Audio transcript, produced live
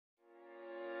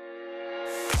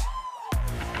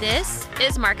This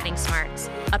is Marketing Smarts,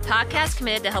 a podcast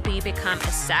committed to helping you become a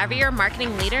savvier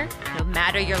marketing leader, no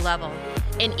matter your level.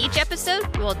 In each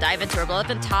episode, we will dive into a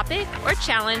relevant topic or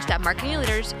challenge that marketing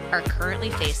leaders are currently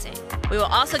facing. We will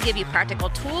also give you practical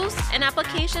tools and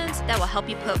applications that will help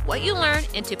you put what you learn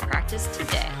into practice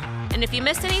today. And if you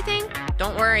missed anything,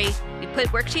 don't worry. We put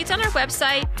worksheets on our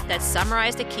website that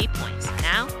summarize the key points.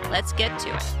 Now, let's get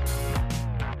to it.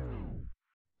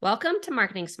 Welcome to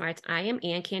Marketing Smarts. I am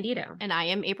Ann Candido. And I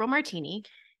am April Martini.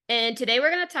 And today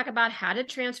we're going to talk about how to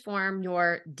transform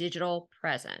your digital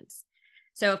presence.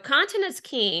 So if content is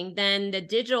king, then the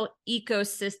digital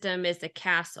ecosystem is the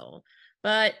castle.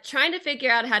 But trying to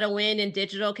figure out how to win in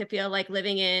digital can feel like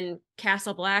living in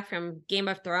Castle Black from Game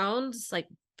of Thrones, like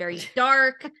very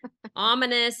dark,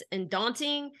 ominous, and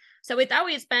daunting. So we thought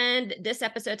we'd spend this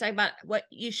episode talking about what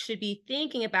you should be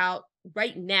thinking about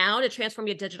right now to transform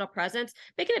your digital presence,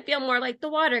 making it feel more like the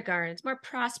Water Gardens, more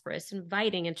prosperous,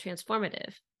 inviting, and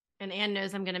transformative. And Anne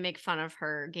knows I'm going to make fun of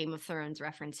her Game of Thrones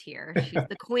reference here. She's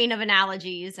the queen of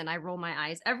analogies, and I roll my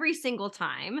eyes every single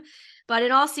time. But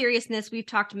in all seriousness, we've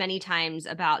talked many times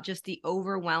about just the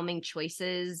overwhelming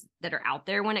choices that are out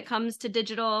there when it comes to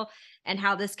digital and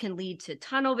how this can lead to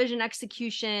tunnel vision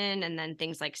execution and then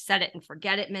things like set it and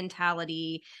forget it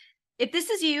mentality. If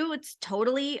this is you, it's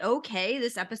totally okay.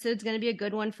 This episode's going to be a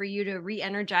good one for you to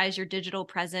re-energize your digital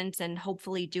presence and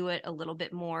hopefully do it a little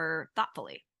bit more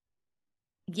thoughtfully.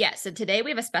 Yes, so today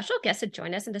we have a special guest to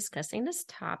join us in discussing this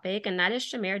topic, and that is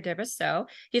Shamir Duverseau.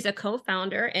 He's a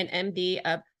co-founder and MD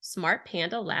of Smart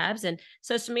Panda Labs. And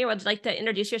so, Shamir, would you like to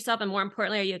introduce yourself? And more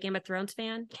importantly, are you a Game of Thrones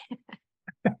fan?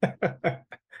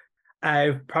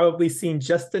 I've probably seen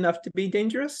just enough to be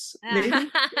dangerous. Maybe.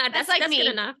 that's me.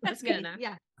 Good enough. That's good enough.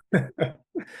 Yeah.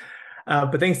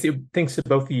 But thanks to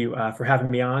both of you for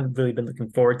having me on. Really been looking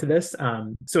forward to this.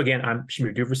 So again, I'm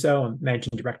Shamir Duverseau. I'm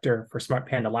managing director for Smart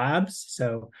Panda Labs.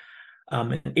 So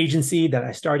an agency that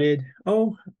I started,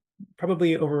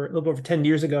 probably a little over 10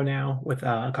 years ago now with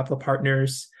a couple of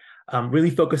partners, really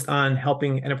focused on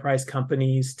helping enterprise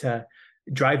companies to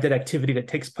drive that activity that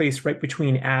takes place right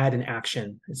between ad and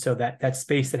action. And so that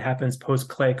space that happens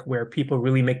post-click where people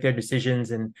really make their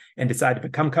decisions and decide to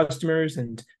become customers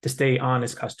and to stay on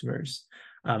as customers.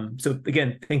 So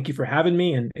again, thank you for having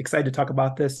me and excited to talk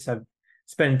about this. I've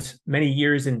spent many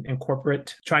years in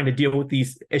corporate trying to deal with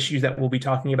these issues that we'll be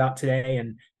talking about today.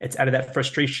 And it's out of that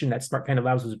frustration that Smart Panda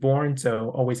Labs was born.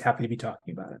 So always happy to be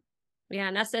talking about it. Yeah,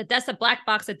 and that's the black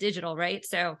box of digital, right?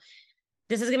 So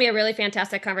this is going to be a really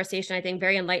fantastic conversation, I think,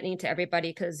 very enlightening to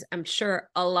everybody, because I'm sure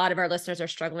a lot of our listeners are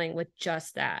struggling with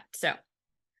just that. So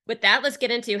with that, let's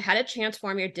get into how to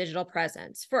transform your digital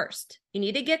presence. First, you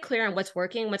need to get clear on what's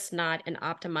working, what's not, and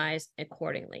optimize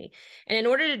accordingly. And in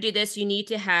order to do this, you need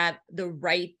to have the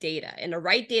right data. And the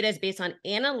right data is based on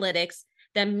analytics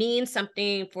that means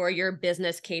something for your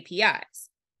business KPIs.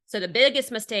 So the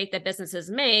biggest mistake that businesses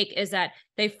make is that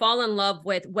they fall in love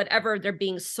with whatever they're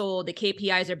being sold, the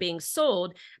KPIs are being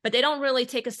sold, but they don't really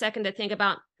take a second to think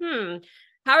about,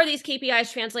 how are these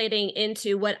KPIs translating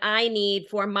into what I need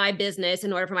for my business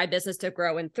in order for my business to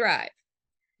grow and thrive?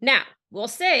 Now, we'll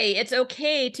say it's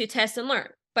okay to test and learn,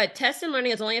 but test and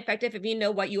learning is only effective if you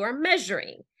know what you are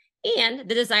measuring and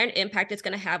the desired impact it's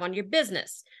going to have on your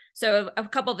business. So a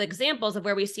couple of examples of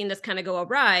where we've seen this kind of go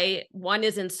awry. One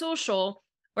is in social,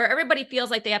 where everybody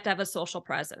feels like they have to have a social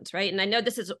presence, right? And I know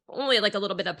this is only like a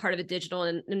little bit of part of the digital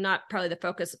and not probably the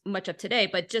focus much of today,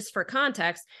 but just for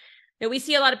context, we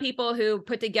see a lot of people who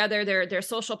put together their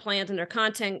social plans and their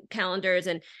content calendars,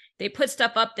 and they put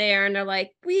stuff up there and they're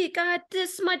like, we got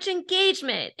this much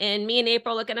engagement. And me and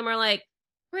April look at them, we're like,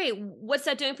 great, what's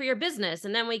that doing for your business?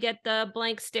 And then we get the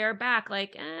blank stare back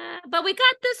like, but we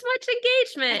got this much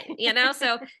engagement,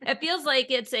 So it feels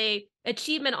like it's a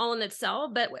achievement all in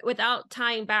itself, but without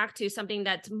tying back to something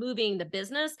that's moving the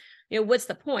business, what's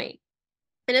the point?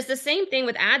 And it's the same thing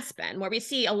with ad spend, where we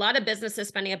see a lot of businesses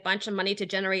spending a bunch of money to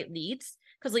generate leads,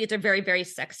 because leads are very, very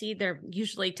sexy. They're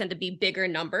usually tend to be bigger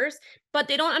numbers, but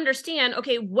they don't understand,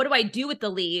 okay, what do I do with the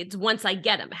leads once I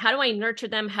get them? How do I nurture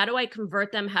them? How do I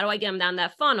convert them? How do I get them down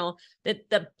that funnel?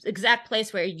 The exact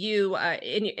place where you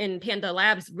in Panda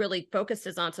Labs really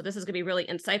focuses on. So this is going to be really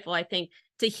insightful, I think,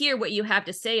 to hear what you have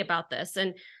to say about this.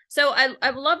 And so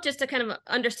I'd love just to kind of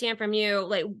understand from you,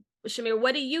 like, Shamir,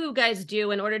 what do you guys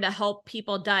do in order to help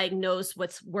people diagnose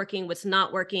what's working, what's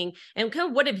not working? And kind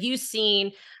of what have you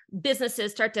seen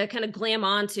businesses start to kind of glam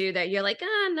onto that you're like,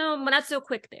 no, we're not so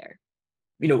quick there?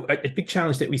 A big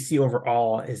challenge that we see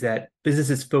overall is that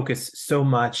businesses focus so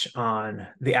much on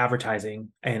the advertising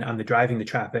and on the driving the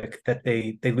traffic that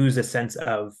they lose a sense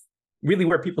of really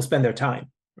where people spend their time,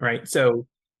 right? So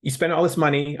you spend all this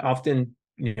money, often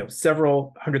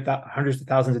several hundreds of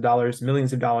thousands of dollars,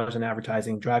 millions of dollars in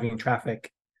advertising, driving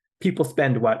traffic. People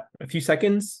spend what, a few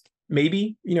seconds,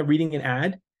 maybe, reading an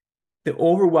ad. The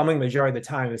overwhelming majority of the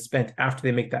time is spent after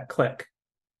they make that click.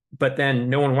 But then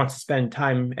no one wants to spend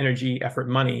time, energy, effort,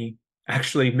 money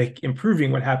actually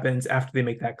improving what happens after they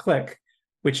make that click,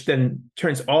 which then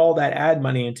turns all that ad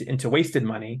money into wasted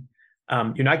money.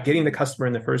 You're not getting the customer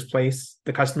in the first place.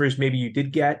 The customers maybe you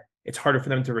did get, it's harder for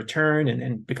them to return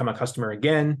and become a customer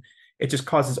again. It just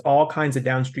causes all kinds of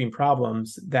downstream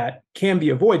problems that can be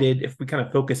avoided if we kind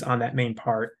of focus on that main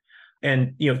part.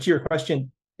 And, to your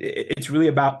question, it's really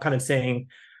about kind of saying,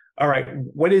 all right,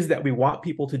 what is that we want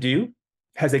people to do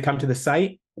as they come to the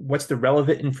site? What's the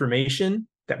relevant information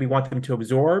that we want them to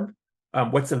absorb?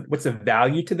 What's a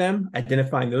value to them?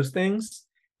 Identifying those things.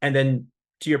 And then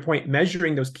to your point,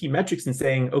 measuring those key metrics and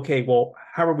saying, okay, well,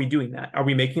 how are we doing that? Are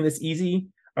we making this easy?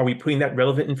 Are we putting that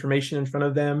relevant information in front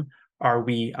of them? Are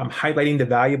we highlighting the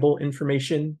valuable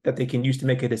information that they can use to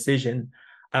make a decision?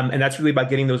 And that's really about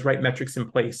getting those right metrics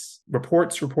in place.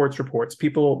 Reports.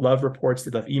 People love reports.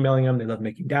 They love emailing them. They love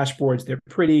making dashboards. They're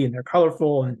pretty and they're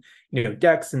colorful and,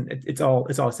 decks, and it's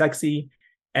all sexy.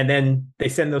 And then they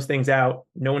send those things out.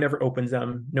 No one ever opens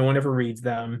them. No one ever reads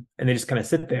them. And they just kind of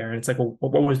sit there. And it's like, well,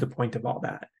 what was the point of all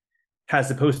that? As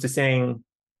opposed to saying,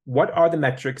 what are the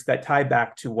metrics that tie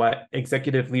back to what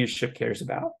executive leadership cares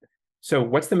about? So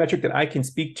what's the metric that I can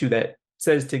speak to that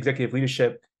says to executive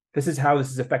leadership, this is how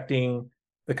this is affecting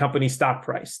the company's stock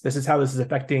price. This is how this is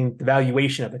affecting the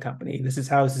valuation of the company. This is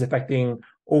how this is affecting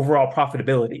overall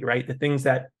profitability, right? The things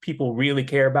that people really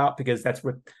care about, because that's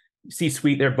what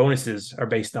C-suite, their bonuses are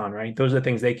based on, right? Those are the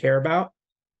things they care about.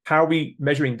 How are we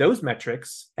measuring those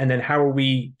metrics? And then how are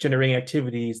we generating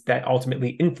activities that ultimately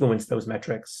influence those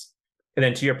metrics? And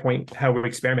then to your point, how we're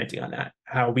experimenting on that,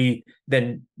 how are we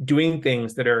then doing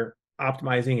things that are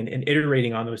optimizing and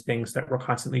iterating on those things that we're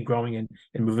constantly growing and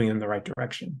moving in the right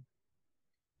direction.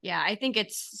 Yeah, I think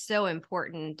it's so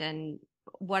important. And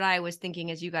what I was thinking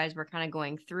as you guys were kind of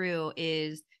going through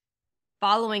is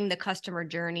following the customer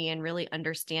journey and really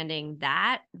understanding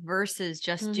that versus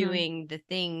just doing the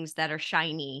things that are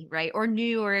shiny, right? Or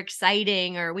new or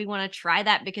exciting, or we want to try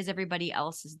that because everybody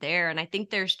else is there. And I think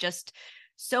there's just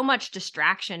so much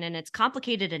distraction, and it's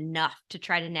complicated enough to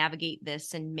try to navigate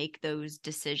this and make those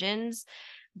decisions.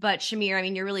 But Shamir, I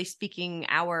mean, you're really speaking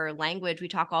our language. We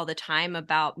talk all the time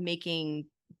about making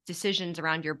decisions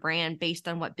around your brand based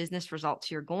on what business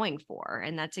results you're going for.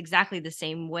 And that's exactly the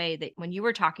same way that when you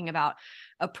were talking about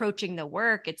approaching the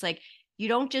work, it's like, you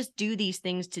don't just do these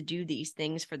things to do these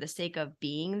things for the sake of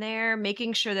being there,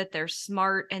 making sure that they're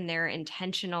smart and they're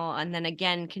intentional. And then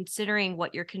again, considering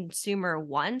what your consumer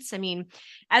wants. I mean,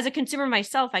 as a consumer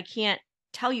myself, I can't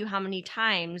tell you how many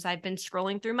times I've been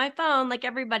scrolling through my phone like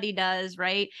everybody does,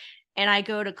 right? And I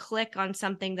go to click on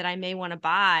something that I may want to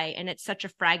buy, and it's such a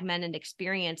fragmented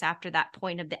experience after that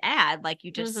point of the ad, like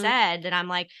you just said, and I'm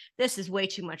like, this is way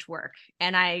too much work.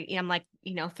 And I'm like,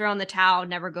 throw in the towel,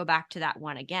 never go back to that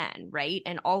one again, right?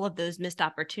 And all of those missed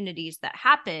opportunities that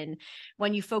happen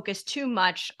when you focus too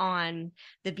much on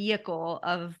the vehicle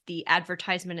of the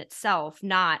advertisement itself,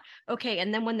 not, okay,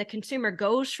 and then when the consumer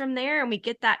goes from there and we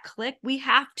get that click, we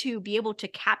have to be able to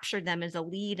capture them as a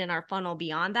lead in our funnel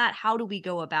beyond that. How do we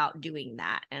go about doing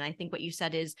that? And I think what you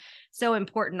said is so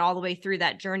important all the way through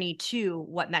that journey to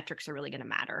what metrics are really going to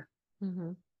matter.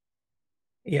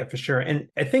 Yeah, for sure. And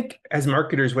I think as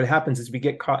marketers, what happens is we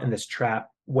get caught in this trap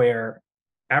where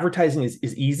advertising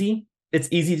is easy. It's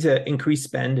easy to increase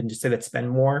spend and just say, let's spend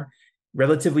more.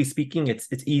 Relatively speaking, it's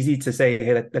easy to say,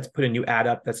 hey, let's put a new ad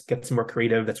up. Let's get some more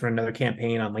creative. Let's run another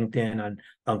campaign on LinkedIn,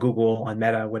 on Google, on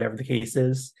Meta, whatever the case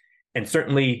is. And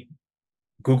certainly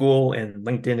Google and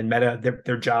LinkedIn and Meta,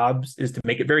 their jobs is to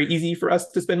make it very easy for us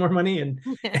to spend more money and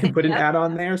put an ad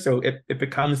on there. So it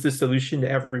becomes the solution to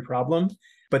every problem.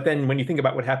 But then when you think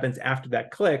about what happens after that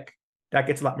click, that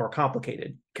gets a lot more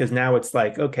complicated, because now it's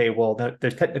like, okay, well,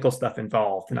 there's technical stuff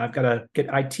involved, and I've got to get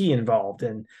IT involved,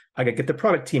 and I got to get the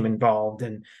product team involved.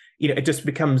 And, it just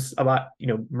becomes a lot,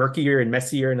 murkier and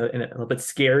messier and a little bit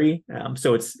scary.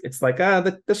 So it's like,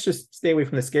 let's just stay away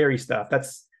from the scary stuff.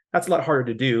 That's a lot harder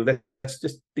to do. That's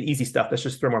just the easy stuff. Let's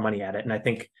just throw more money at it. And I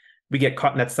think we get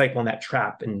caught in that cycle and that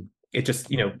trap, and it just,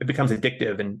 it becomes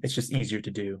addictive, and it's just easier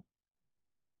to do.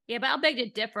 Yeah, but I'll beg to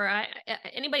differ.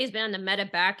 Anybody who's been on the Meta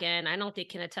back end, I don't think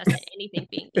can attest to anything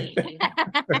being easy.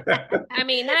 I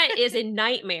mean, that is a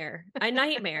nightmare.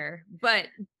 But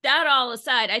that all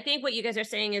aside, I think what you guys are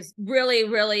saying is really,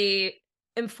 really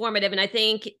informative. And I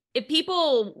think if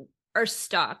people are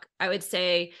stuck, I would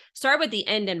say start with the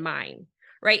end in mind,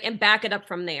 right? And back it up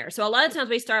from there. So a lot of times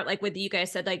we start like with you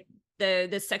guys said, like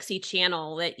the sexy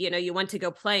channel that, you want to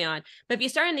go play on. But if you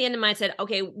start in the end of mindset,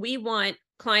 okay, we want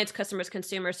clients, customers,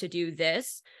 consumers to do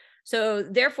this. So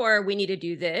therefore we need to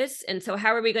do this. And so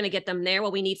how are we going to get them there?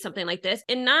 Well, we need something like this,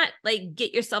 and not like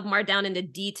get yourself marred down into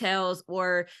details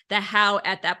or the how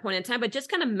at that point in time, but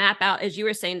just kind of map out, as you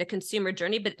were saying, the consumer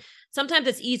journey. But sometimes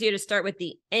it's easier to start with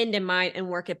the end in mind and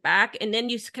work it back. And then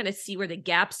you kind of see where the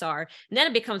gaps are. And then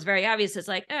it becomes very obvious. It's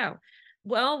like, oh,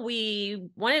 well, we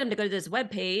wanted them to go to this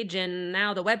web page, and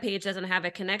now the web page doesn't have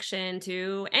a connection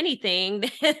to anything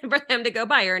for them to go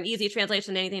buy, or an easy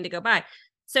translation to anything to go buy.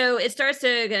 So it starts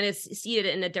to kind of see it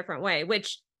in a different way,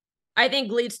 which I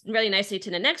think leads really nicely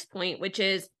to the next point, which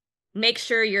is make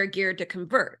sure you're geared to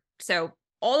convert. So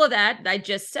all of that I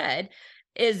just said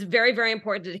is very, very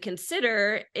important to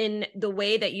consider in the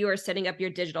way that you are setting up your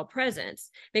digital presence,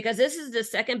 because this is the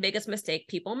second biggest mistake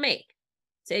people make.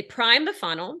 They prime the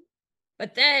funnel,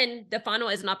 but then the funnel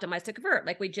isn't optimized to convert,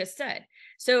 like we just said.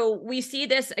 So we see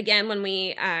this again when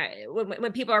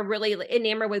when people are really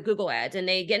enamored with Google ads, and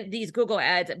they get these Google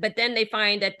ads, but then they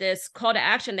find that this call to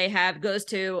action they have goes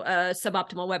to a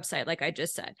suboptimal website, like I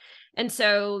just said. And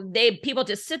so people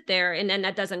just sit there, and then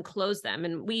that doesn't close them.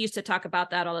 And we used to talk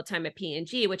about that all the time at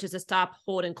P&G, which is a stop,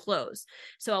 hold, and close.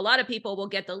 So a lot of people will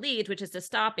get the leads, which is the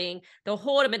stopping. They'll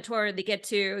hold them until they get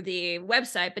to the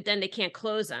website, but then they can't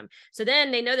close them. So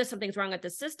then they know that something's wrong with the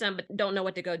system, but don't know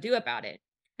what to go do about it.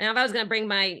 And if I was going to bring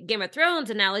my Game of Thrones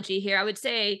analogy here, I would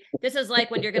say this is like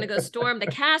when you're going to go storm the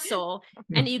castle,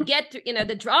 and you get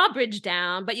the drawbridge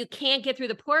down, but you can't get through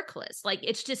the portcullis. Like,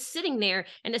 it's just sitting there,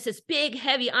 and it's this big,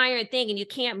 heavy iron thing, and you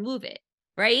can't move it,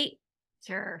 right?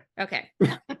 Sure. Okay.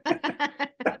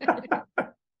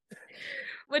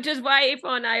 Which is why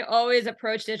April and I always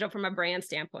approach digital from a brand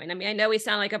standpoint. I mean, I know we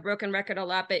sound like a broken record a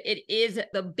lot, but it is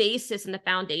the basis and the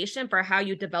foundation for how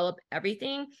you develop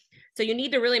everything. So you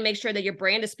need to really make sure that your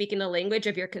brand is speaking the language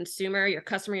of your consumer, your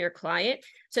customer, your client,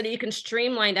 so that you can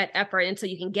streamline that effort until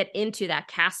you can get into that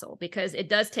castle, because it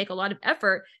does take a lot of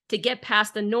effort to get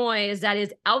past the noise that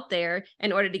is out there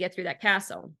in order to get through that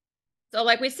castle. So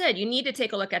like we said, you need to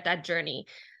take a look at that journey.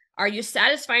 Are you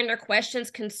satisfying their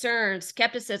questions, concerns,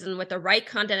 skepticism with the right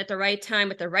content at the right time,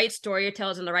 with the right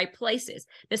storytellers in the right places?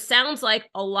 This sounds like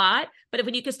a lot, but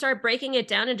when you can start breaking it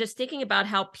down and just thinking about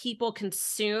how people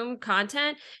consume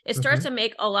content, it starts to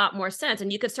make a lot more sense.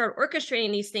 And you can start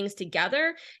orchestrating these things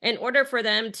together in order for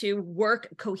them to work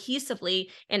cohesively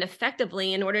and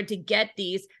effectively in order to get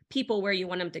these people where you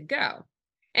want them to go.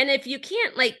 And if you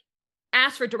can't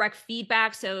ask for direct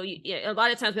feedback. So a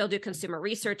lot of times we'll do consumer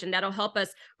research, and that'll help us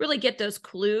really get those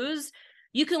clues.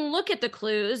 You can look at the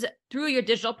clues through your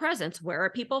digital presence. Where are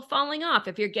people falling off?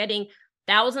 If you're getting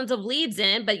thousands of leads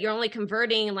in, but you're only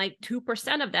converting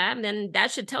 2% of them, then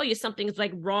that should tell you something's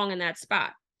wrong in that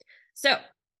spot. So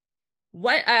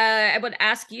what I would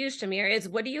ask you, Shamir, is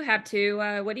what do you have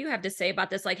to say about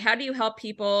this? How do you help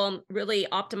people really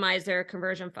optimize their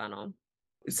conversion funnel?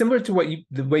 Similar to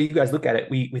the way you guys look at it,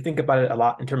 we think about it a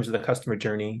lot in terms of the customer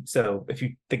journey. So if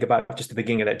you think about just the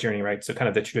beginning of that journey, right? So kind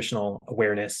of the traditional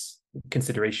awareness,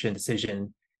 consideration,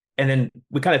 decision. And then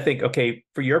we kind of think, okay,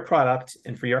 for your product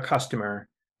and for your customer,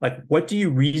 what do you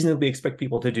reasonably expect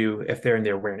people to do if they're in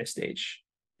their awareness stage?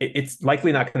 It's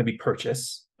likely not going to be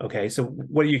purchase. Okay. So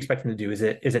what are you expecting to do? Is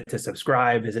it to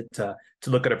subscribe? Is it to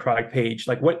look at a product page?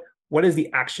 What is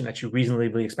the action that you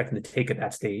reasonably expecting to take at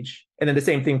that stage? And then the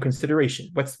same thing, consideration.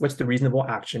 What's the reasonable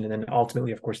action? And then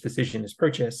ultimately, of course, decision is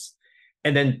purchase.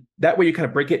 And then that way you kind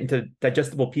of break it into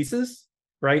digestible pieces,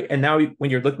 right? And now when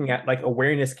you're looking at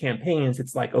awareness campaigns,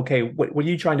 it's okay, what are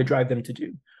you trying to drive them to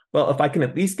do? Well, if I can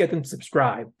at least get them to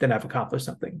subscribe, then I've accomplished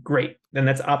something. Great. Then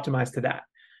that's optimized to that.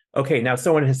 Okay, now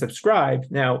someone has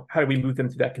subscribed. Now, how do we move them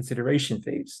through that consideration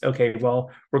phase? Okay, well,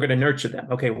 we're going to nurture them.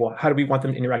 Okay, well, how do we want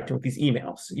them interacting with these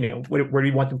emails? Where do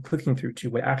we want them clicking through to?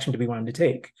 What action do we want them to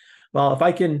take? Well, if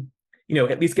I can,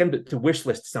 at least get them to wish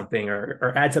list something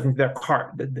or add something to their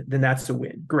cart, then that's a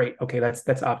win. Great. Okay, that's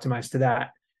optimized to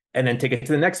that. And then take it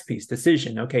to the next piece,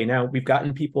 decision. Okay, now we've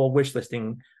gotten people wish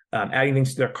listing, adding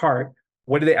things to their cart.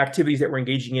 What are the activities that we're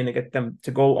engaging in to get them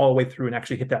to go all the way through and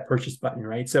actually hit that purchase button,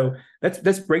 right? So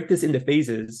let's break this into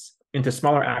phases, into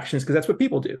smaller actions, because that's what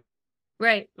people do.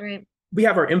 Right. We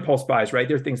have our impulse buys, right?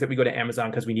 There are things that we go to Amazon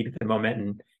because we need it at the moment,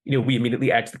 and we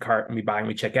immediately add to the cart and we buy and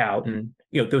we check out, and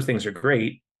those things are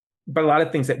great. But a lot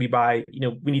of things that we buy,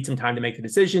 we need some time to make the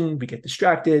decision. We get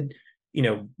distracted.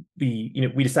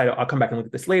 We decide I'll come back and look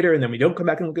at this later, and then we don't come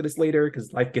back and look at this later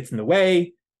because life gets in the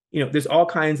way. There's all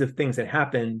kinds of things that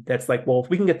happen that's well, if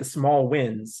we can get the small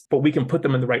wins, but we can put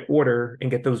them in the right order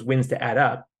and get those wins to add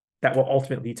up, that will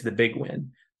ultimately lead to the big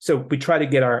win. So we try to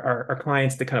get our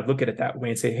clients to kind of look at it that way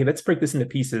and say, hey, let's break this into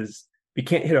pieces. We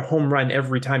can't hit a home run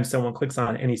every time someone clicks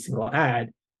on any single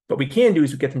ad. What we can do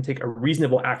is we get them to take a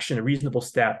reasonable action, a reasonable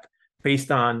step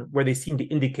based on where they seem to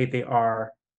indicate they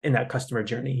are in that customer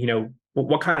journey.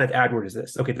 What kind of ad word is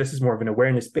this? Okay, this is more of an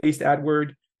awareness-based ad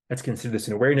word. Let's consider this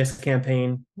an awareness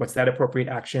campaign. What's that appropriate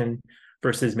action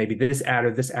versus maybe this ad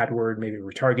or this ad word, maybe a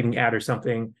retargeting ad or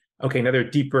something. Okay, another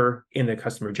deeper in the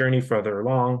customer journey, further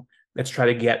along. Let's try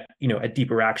to get, a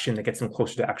deeper action that gets them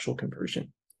closer to actual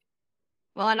conversion.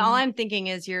 Well, and all I'm thinking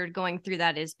is you're going through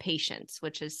that is patience,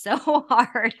 which is so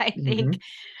hard. I think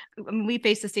we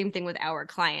face the same thing with our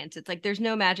clients. It's like there's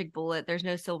no magic bullet, there's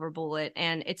no silver bullet.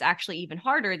 And it's actually even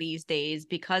harder these days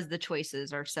because the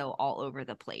choices are so all over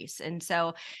the place. And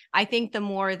so I think the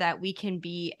more that we can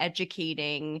be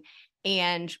educating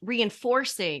and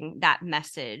reinforcing that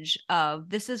message of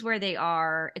this is where they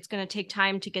are, it's going to take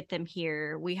time to get them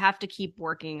here. We have to keep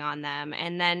working on them.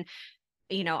 And then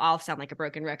I'll sound like a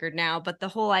broken record now, but the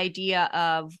whole idea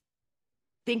of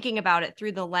thinking about it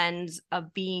through the lens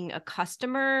of being a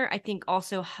customer, I think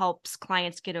also helps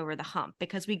clients get over the hump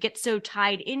because we get so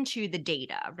tied into the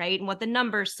data, right? And what the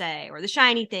numbers say or the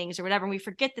shiny things or whatever. And we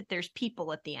forget that there's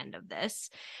people at the end of this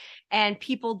and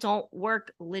people don't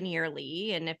work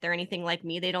linearly. And if they're anything like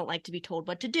me, they don't like to be told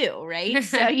what to do, right?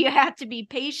 So you have to be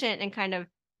patient and kind of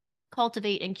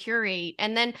cultivate and curate.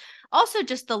 And then also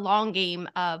just the long game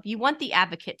of you want the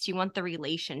advocates, you want the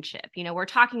relationship. We're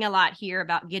talking a lot here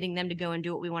about getting them to go and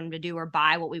do what we want them to do or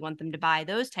buy what we want them to buy,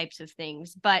 those types of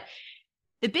things. But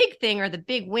the big thing or the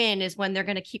big win is when they're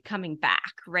going to keep coming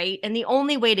back, right? And the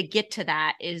only way to get to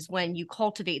that is when you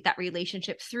cultivate that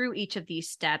relationship through each of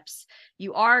these steps.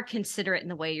 You are considerate in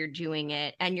the way you're doing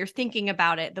it, and you're thinking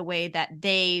about it the way that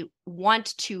they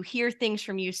want to hear things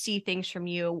from you, see things from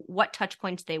you, what touch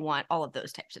points they want, all of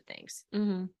those types of things.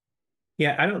 Mm-hmm.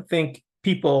 Yeah, I don't think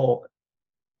people,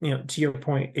 to your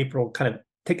point, April, kind of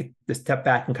take a step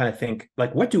back and kind of think,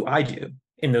 like, what do I do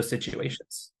in those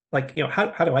situations? Like,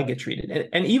 how do I get treated?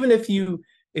 And even if you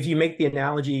make the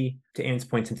analogy to Anne's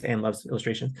point, since Anne loves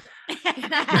illustrations,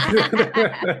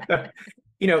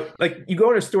 like you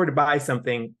go in a store to buy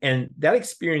something and that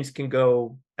experience can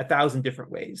go 1,000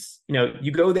 different ways.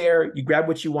 You go there, you grab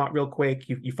what you want real quick,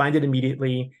 you find it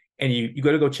immediately, and you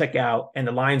go check out, and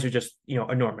the lines are just,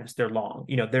 enormous. They're long.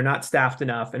 They're not staffed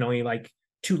enough, and only like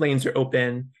 2 lanes are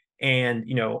open, and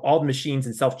all the machines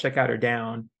and self-checkout are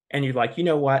down. And you're like, you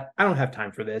know what? I don't have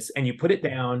time for this. And you put it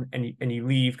down and you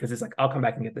leave because it's like, I'll come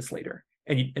back and get this later.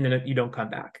 And then you don't come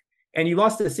back. And you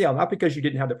lost the sale, not because you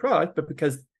didn't have the product, but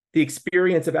because the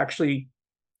experience of actually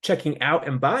checking out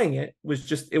and buying it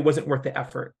it wasn't worth the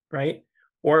effort, right?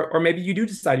 Or maybe you do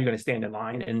decide you're going to stand in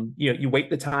line and you wait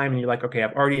the time and you're like, okay,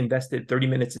 I've already invested 30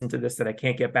 minutes into this that I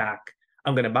can't get back.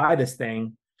 I'm going to buy this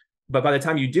thing. But by the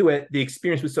time you do it, the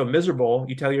experience was so miserable,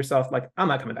 you tell yourself, like, I'm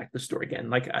not coming back to the store again.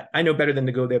 Like, I know better than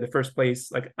to go there the first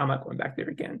place. Like, I'm not going back there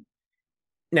again.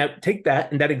 Now, take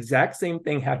that, and that exact same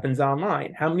thing happens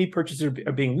online. How many purchases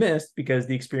are being missed because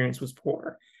the experience was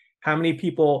poor? How many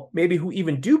people, maybe who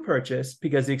even do purchase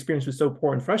because the experience was so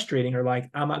poor and frustrating, are like,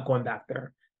 I'm not going back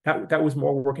there. That was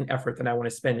more work and effort than I want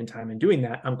to spend in time in doing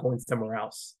that. I'm going somewhere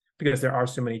else because there are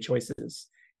so many choices.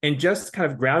 And just kind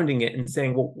of grounding it and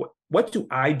saying, well, what do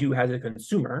I do as a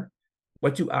consumer?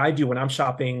 What do I do when I'm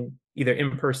shopping either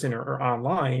in person or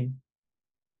online?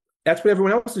 That's what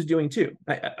everyone else is doing too.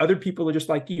 Other people are just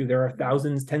like you. There are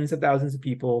thousands, tens of thousands of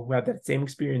people who have that same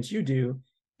experience you do.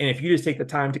 And if you just take the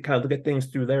time to kind of look at things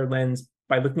through their lens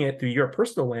by looking at it through your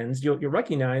personal lens, you'll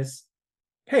recognize,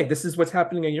 hey, this is what's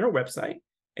happening on your website.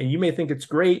 And you may think it's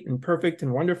great and perfect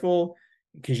and wonderful,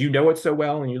 because you know it so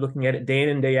well and you're looking at it day in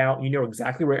and day out. You know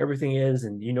exactly where everything is,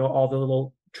 and you know all the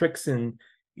little tricks and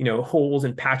holes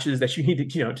and patches that you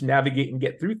need to to navigate and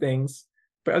get through things.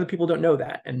 But other people don't know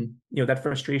that, and that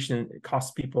frustration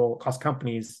costs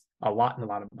companies a lot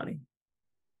of money.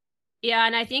 Yeah,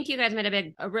 and I think you guys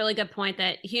made a really good point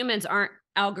that humans aren't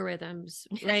algorithms,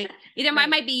 right? Either Right.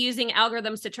 might be using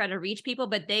algorithms to try to reach people,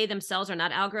 but they themselves are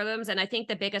not algorithms. And I think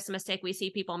the biggest mistake we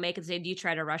see people make is they do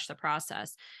try to rush the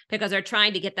process because they're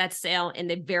trying to get that sale in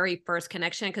the very first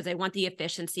connection because they want the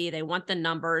efficiency, they want the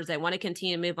numbers, they want to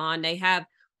continue to move on. They have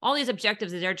all these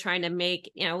objectives that they're trying to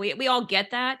make. We all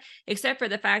get that, except for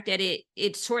the fact that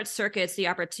it short circuits the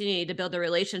opportunity to build a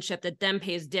relationship that then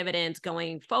pays dividends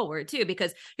going forward too,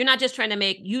 because you're not just trying to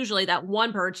make usually that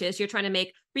one purchase, you're trying to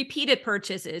make repeated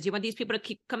purchases. You want these people to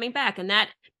keep coming back. And that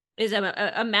is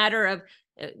a matter of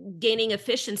gaining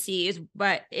efficiencies,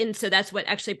 and so that's what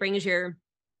actually brings your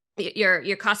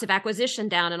your cost of acquisition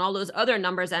down and all those other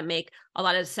numbers that make a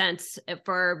lot of sense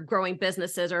for growing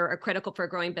businesses or are critical for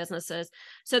growing businesses.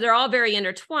 So they're all very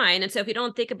intertwined. And so if you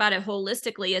don't think about it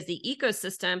holistically as the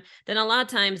ecosystem, then a lot of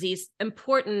times these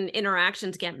important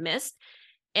interactions get missed.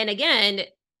 And again,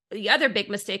 the other big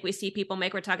mistake we see people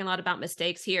make, we're talking a lot about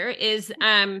mistakes here, is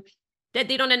that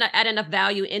they don't add enough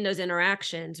value in those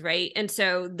interactions, right? And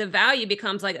so the value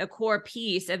becomes like a core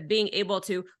piece of being able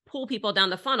to pull people down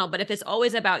the funnel. But if it's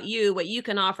always about you, what you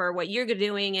can offer, what you're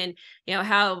doing, and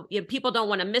how people don't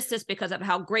want to miss this because of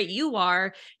how great you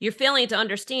are, you're failing to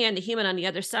understand the human on the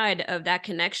other side of that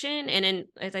connection. And then,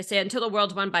 as I said, until the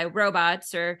world's won by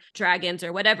robots or dragons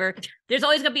or whatever, there's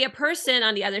always going to be a person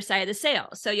on the other side of the sale.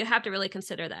 So you have to really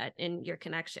consider that in your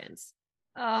connections.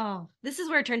 Oh, this is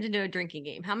where it turns into a drinking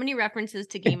game. How many references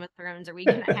to Game of Thrones are we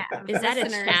going to have? Is that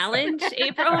listeners? A challenge,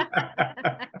 April?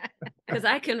 Because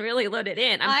I can really load it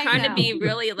in. I'm trying to be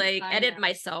really edit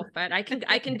myself, but I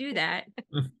can do that.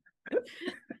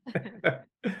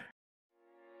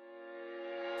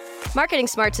 Marketing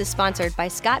Smarts is sponsored by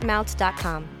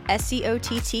ScottMounts.com,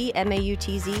 SCOTTMAUTZ.com.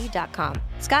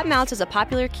 Scott Mounts is a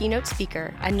popular keynote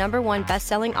speaker and #1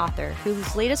 best-selling author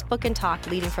whose latest book and talk,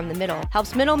 Leading from the Middle,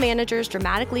 helps middle managers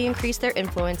dramatically increase their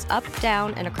influence up,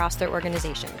 down, and across their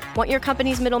organization. Want your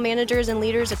company's middle managers and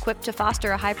leaders equipped to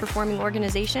foster a high-performing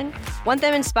organization? Want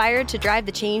them inspired to drive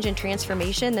the change and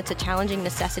transformation that's a challenging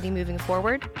necessity moving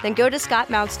forward? Then go to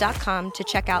ScottMounts.com to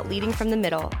check out Leading from the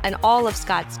Middle and all of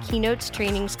Scott's keynotes,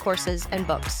 trainings, courses, and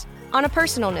books. On a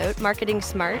personal note, Marketing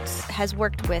Smarts has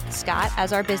worked with Scott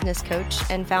as our business coach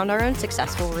and found our own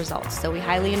successful results, so we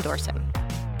highly endorse him.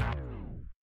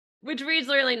 Which reads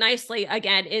really nicely,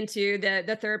 again, into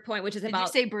the third point, which is Did about... you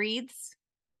say breathes?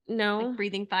 No. Like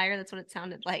breathing fire? That's what it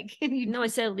sounded like. No, I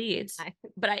said leads.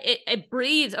 But it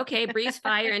breathes. Okay, it breathes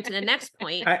fire into the next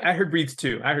point. I heard breathes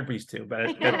too.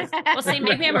 But well, see,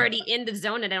 maybe I'm already in the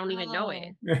zone and I don't even know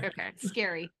it. Okay.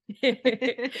 Scary.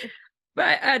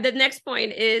 But the next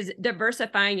point is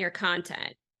diversifying your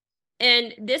content.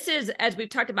 And this is, as we've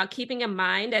talked about, keeping in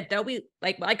mind that though we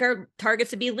like our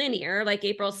targets to be linear, like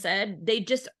April said, they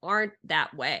just aren't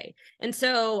that way. And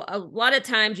so a lot of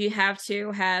times you have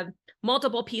to have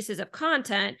multiple pieces of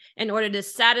content in order to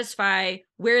satisfy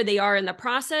where they are in the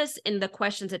process and the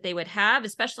questions that they would have,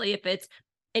 especially if it's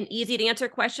an easy to answer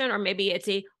question or maybe it's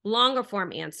a longer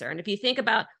form answer. And if you think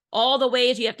about all the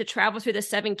ways you have to travel through the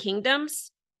 7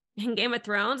 kingdoms in Game of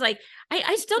Thrones, I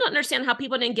still don't understand how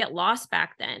people didn't get lost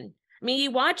back then. I mean,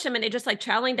 you watch them and they're just like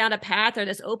traveling down a path or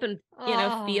this open,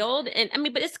 field. And I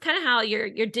mean, but it's kind of how your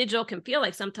digital can feel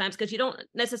like sometimes because you don't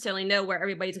necessarily know where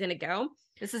everybody's going to go.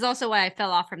 This is also why I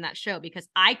fell off from that show because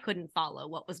I couldn't follow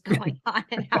what was going on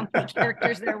and how many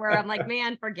characters there were. I'm like,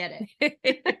 man, forget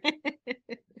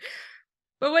it.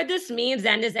 But what this means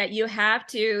then is that you have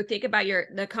to think about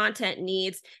the content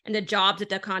needs and the jobs that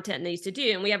the content needs to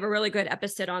do. And we have a really good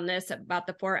episode on this about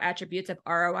the 4 attributes of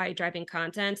ROI driving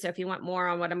content. So if you want more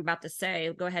on what I'm about to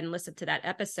say, go ahead and listen to that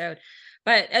episode.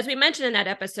 But as we mentioned in that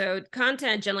episode,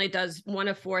 content generally does one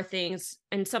of 4 things.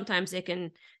 And sometimes it can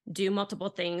do multiple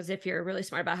things if you're really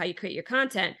smart about how you create your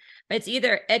content. But it's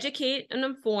either educate and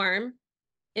inform,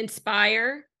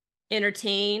 inspire,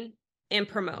 entertain, and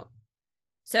promote.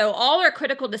 So all are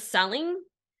critical to selling,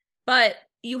 but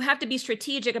you have to be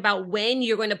strategic about when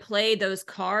you're going to play those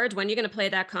cards, when you're going to play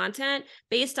that content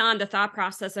based on the thought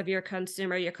process of your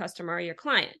consumer, your customer, or your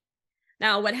client.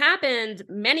 Now, what happens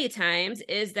many times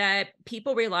is that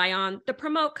people rely on the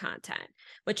promote content,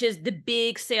 which is the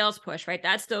big sales push, right?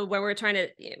 That's where we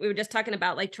were just talking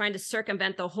about like trying to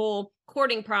circumvent the whole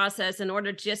courting process in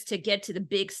order just to get to the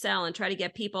big sell and try to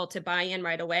get people to buy in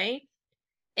right away.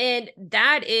 And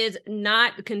that is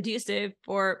not conducive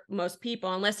for most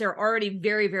people unless they're already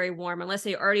very, very warm, unless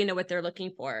they already know what they're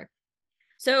looking for.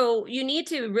 So you need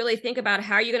to really think about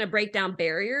how you're going to break down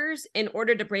barriers in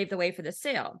order to brave the way for the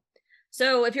sale.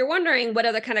 So if you're wondering what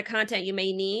other kind of content you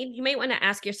may need, you may want to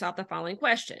ask yourself the following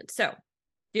question. So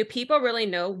do people really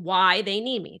know why they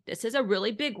need me? This is a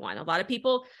really big one. A lot of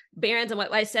people, brands and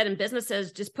what I said in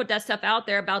businesses, just put that stuff out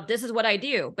there about this is what I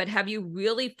do. But have you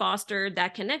really fostered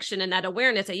that connection and that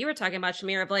awareness that you were talking about,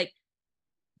 Shamir, of like,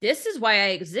 this is why I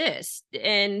exist.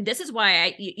 And this is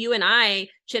why you and I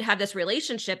should have this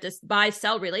relationship, this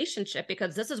buy-sell relationship,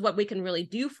 because this is what we can really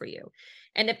do for you.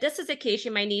 And if this is the case,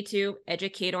 you might need to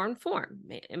educate or inform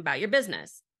about your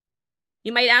business.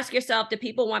 You might ask yourself, do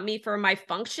people want me for my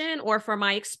function or for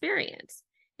my experience?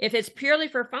 If it's purely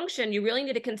for function, you really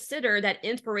need to consider that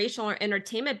inspirational or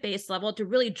entertainment-based level to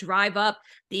really drive up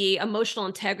the emotional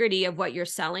integrity of what you're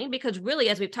selling. Because really,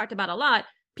 as we've talked about a lot,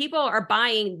 people are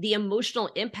buying the emotional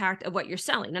impact of what you're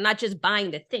selling. They're not just buying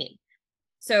the thing.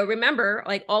 So remember,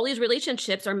 like all these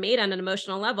relationships are made on an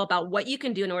emotional level about what you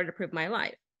can do in order to improve my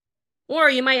life. Or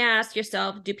you might ask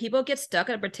yourself, do people get stuck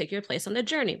at a particular place on the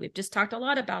journey? We've just talked a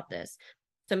lot about this.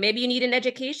 So maybe you need an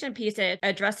education piece that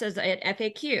addresses an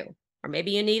FAQ, or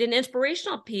maybe you need an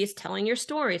inspirational piece telling your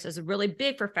stories. This is really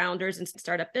big for founders and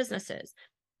startup businesses.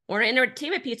 Or an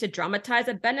entertainment piece to dramatize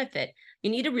a benefit. You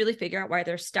need to really figure out why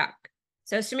they're stuck.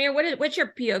 So Shamir, what's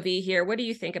your POV here? What do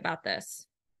you think about this?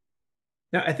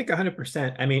 No, I think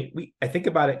 100%. I mean, I think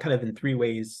about it kind of in three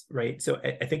ways, right? So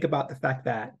I think about the fact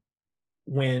that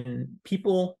when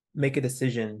people make a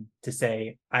decision to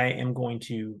say, I am going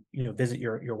to, visit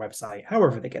your website,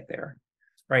 however they get there,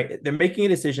 right? They're making a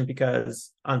decision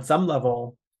because on some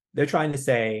level, they're trying to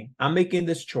say, I'm making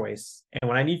this choice. And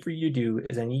what I need for you to do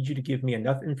is I need you to give me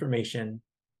enough information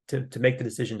to make the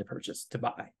decision to purchase, to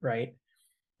buy, right?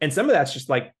 And some of that's just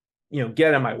like, get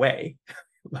out of my way.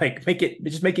 Like make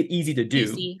it easy to do.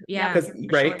 Easy. Yeah. Because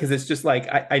right. Because it's just like,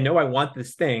 I know I want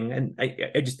this thing and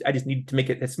I just need to make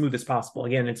it as smooth as possible.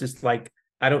 Again, it's just like,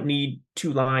 I don't need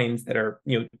 2 lines that are,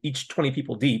 each 20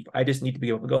 people deep. I just need to be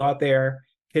able to go out there,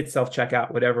 hit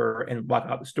self-checkout, whatever, and walk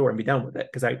out the store and be done with it.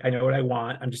 Because I know what I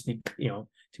want. I just need, to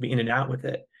be in and out with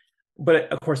it.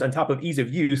 But of course, on top of ease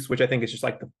of use, which I think is just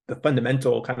like the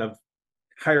fundamental kind of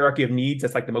hierarchy of needs,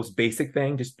 that's like the most basic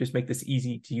thing. Just make this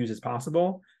easy to use as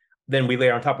possible. Then we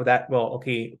layer on top of that, well,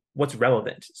 okay, what's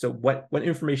relevant? So what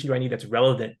information do I need that's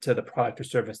relevant to the product or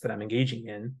service that I'm engaging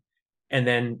in? And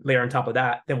then layer on top of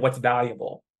that, then what's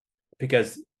valuable?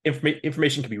 Because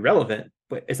information can be relevant,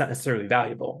 but it's not necessarily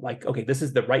valuable. Like, okay, this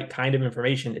is the right kind of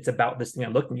information. It's about this thing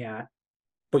I'm looking at,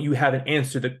 but you haven't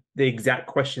answered the exact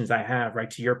questions I have, right,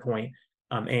 to your point,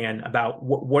 and about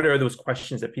what are those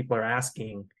questions that people are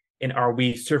asking? And are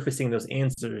we surfacing those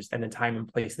answers at the time and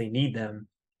place they need them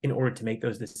in order to make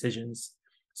those decisions?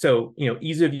 So,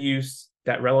 ease of use,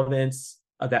 that relevance,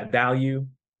 of that value.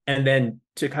 And then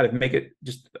to kind of make it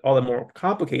just all the more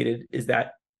complicated is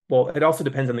that, well, it also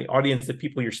depends on the audience of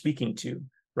people you're speaking to,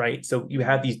 right? So you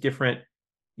have these different,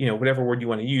 whatever word you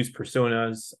want to use,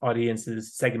 personas,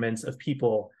 audiences, segments of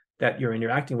people that you're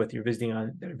interacting with, that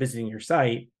are visiting your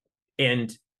site.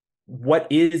 And what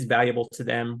is valuable to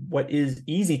them, what is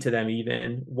easy to them,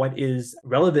 even what is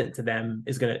relevant to them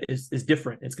is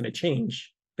different. It's going to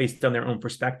change based on their own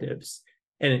perspectives.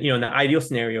 And in the ideal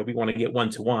scenario, we want to get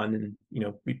 1-to-1,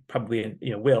 and we probably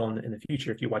will in the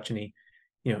future. If you watch any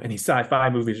sci-fi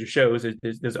movies or shows,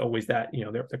 there's always that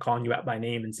they're calling you out by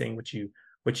name and saying what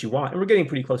you want. And we're getting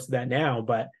pretty close to that now,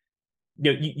 but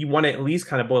you want to at least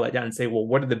kind of boil that down and say, well,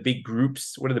 what are the big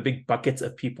groups? What are the big buckets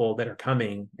of people that are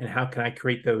coming? And how can I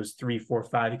create those 3, 4,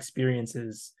 5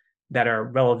 experiences that are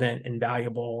relevant and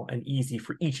valuable and easy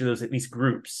for each of those at least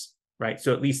groups, right?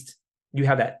 So at least you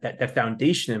have that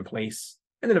foundation in place.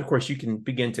 And then, of course, you can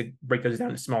begin to break those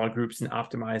down into smaller groups and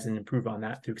optimize and improve on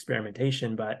that through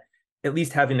experimentation. But at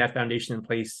least having that foundation in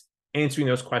place, answering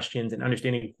those questions and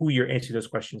understanding who you're answering those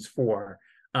questions for,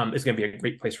 is going to be a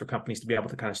great place for companies to be able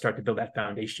to kind of start to build that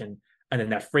foundation and then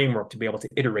that framework to be able to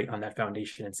iterate on that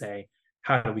foundation and say,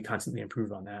 how do we constantly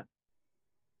improve on that?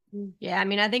 Yeah, I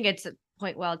mean, I think it's a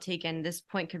point well taken. This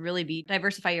point could really be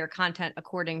diversify your content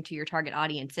according to your target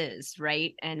audiences,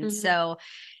 right? And so,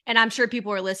 and I'm sure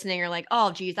people are listening are like,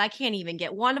 oh, geez, I can't even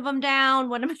get one of them down.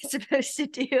 What am I supposed to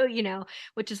do?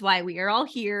 Which is why we are all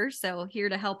here. So here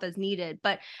to help as needed.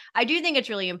 But I do think it's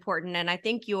really important. And I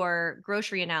think your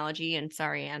grocery analogy, and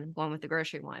sorry, Anne, I'm going with the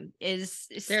grocery one, is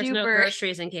There's super, no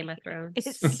groceries in Game of Thrones.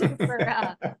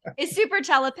 It's super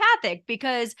telepathic,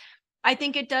 because I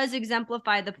think it does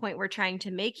exemplify the point we're trying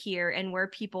to make here and where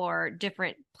people are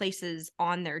different places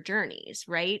on their journeys,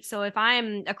 right? So if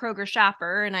I'm a Kroger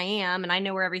shopper, and I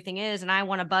know where everything is, and I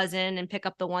want to buzz in and pick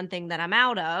up the one thing that I'm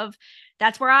out of,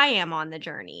 that's where I am on the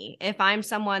journey. If I'm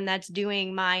someone that's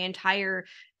doing my entire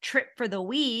trip for the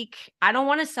week, I don't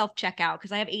want to self-checkout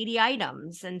because I have 80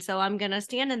 items. And so I'm going to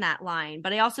stand in that line.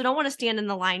 But I also don't want to stand in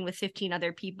the line with 15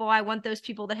 other people. I want those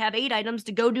people that have 8 items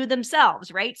to go do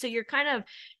themselves, right? So you're kind of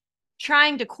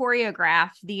trying to choreograph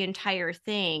the entire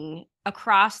thing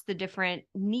across the different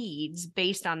needs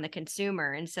based on the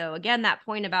consumer. And so again, that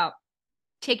point about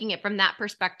taking it from that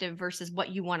perspective versus what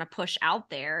you want to push out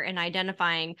there and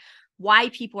identifying why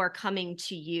people are coming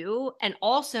to you, and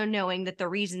also knowing that the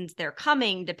reasons they're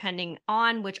coming, depending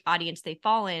on which audience they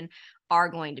fall in, are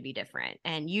going to be different.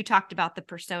 And you talked about the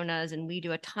personas, and we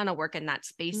do a ton of work in that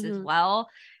space as well.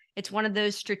 It's one of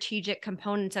those strategic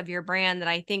components of your brand that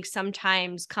I think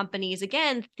sometimes companies,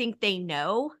 again, think they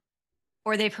know,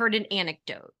 or they've heard an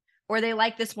anecdote, or they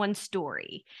like this one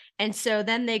story. And so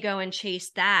then they go and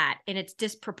chase that, and it's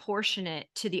disproportionate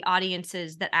to the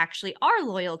audiences that actually are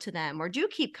loyal to them or do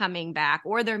keep coming back,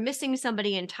 or they're missing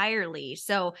somebody entirely.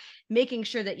 So making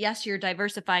sure that, yes, you're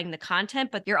diversifying the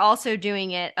content, but you're also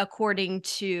doing it according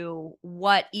to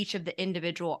what each of the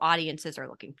individual audiences are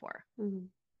looking for. Mm-hmm.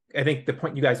 I think the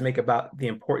point you guys make about the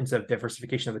importance of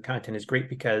diversification of the content is great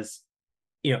because,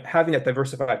 having that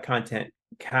diversified content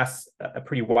casts a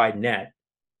pretty wide net.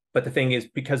 But the thing is,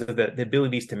 because of the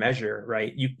abilities to measure,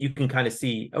 right, you can kind of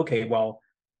see, okay, well,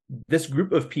 this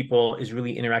group of people is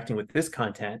really interacting with this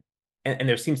content. And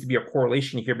there seems to be a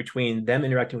correlation here between them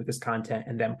interacting with this content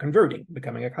and them converting,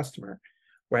 becoming a customer.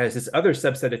 Whereas this other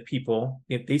subset of people,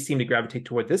 if they seem to gravitate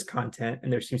toward this content,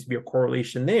 and there seems to be a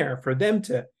correlation there for them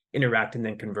to interact and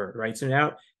then convert, right? So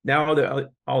now all of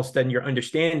a sudden you're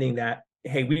understanding that,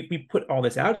 hey, we put all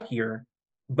this out here,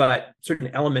 but certain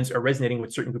elements are resonating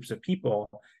with certain groups of people.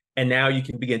 And now you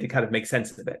can begin to kind of make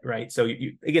sense of it, right? So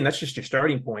again, that's just your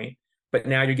starting point. But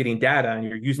now you're getting data and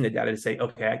you're using the data to say,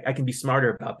 okay, I can be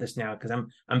smarter about this now because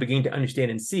I'm beginning to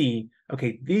understand and see,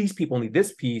 okay, these people need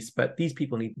this piece, but these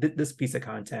people need this piece of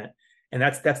content. And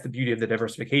that's the beauty of the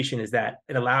diversification, is that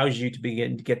it allows you to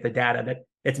begin to get the data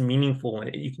that's meaningful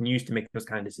and you can use to make those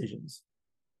kind of decisions.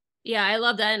 Yeah, I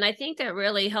love that. And I think that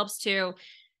really helps to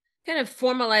kind of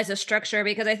formalize a structure,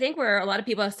 because I think where a lot of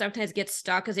people sometimes get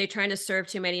stuck is they're trying to serve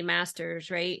too many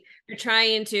masters, right? They're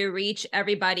trying to reach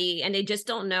everybody and they just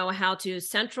don't know how to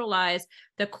centralize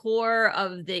the core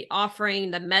of the offering,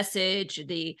 the message,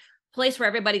 the place where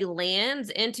everybody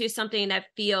lands into something that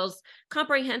feels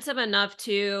comprehensive enough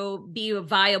to be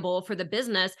viable for the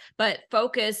business, but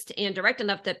focused and direct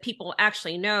enough that people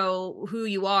actually know who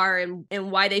you are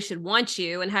and why they should want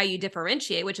you and how you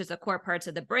differentiate, which is the core parts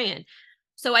of the brand.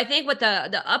 So I think what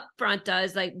the upfront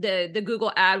does, like the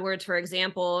Google AdWords, for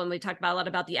example, and we talked about a lot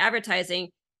about the advertising,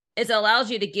 is it allows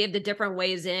you to give the different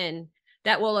ways in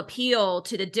that will appeal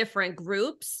to the different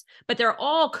groups, but they're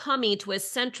all coming to a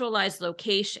centralized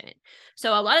location.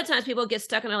 So a lot of times people get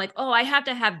stuck and they're like, oh, I have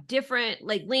to have different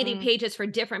like landing pages for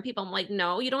different people. I'm like,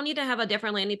 no, you don't need to have a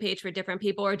different landing page for different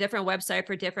people or a different website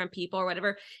for different people or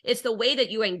whatever. It's the way that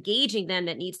you're engaging them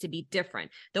that needs to be different.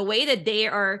 The way that they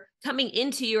are coming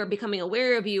into you or becoming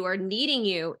aware of you or needing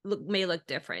you may look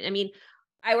different. I mean,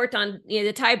 I worked on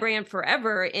the Tide brand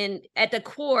forever, and at the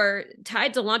core,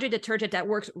 Tide's a laundry detergent that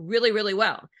works really, really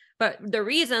well. But the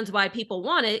reasons why people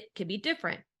want it can be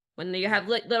different. When you have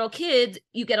little kids,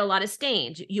 you get a lot of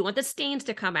stains. You want the stains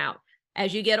to come out.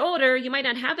 As you get older, you might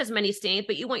not have as many stains,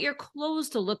 but you want your clothes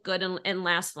to look good and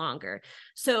last longer.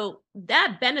 So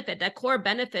that benefit, that core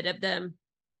benefit of them,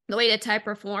 the way that Tide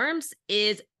performs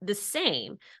is the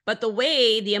same, but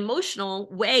the emotional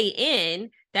way in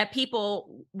that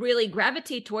people really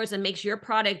gravitate towards and makes your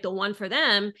product the one for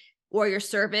them, or your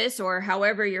service, or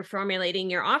however you're formulating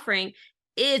your offering,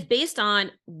 is based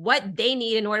on what they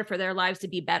need in order for their lives to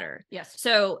be better. Yes.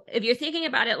 So if you're thinking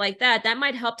about it like that, that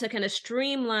might help to kind of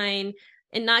streamline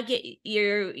and not get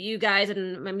you guys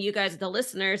and you guys, the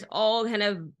listeners, all kind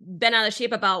of bent out of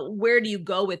shape about where do you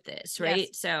go with this, right?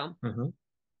 Yes. So. Mm-hmm.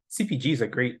 CPG is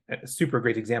a super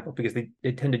great example because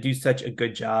they tend to do such a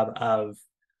good job of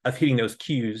hitting those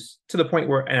cues to the point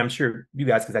where, and I'm sure you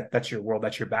guys, because that's your world,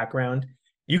 that's your background,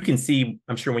 you can see,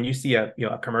 I'm sure when you see a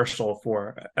commercial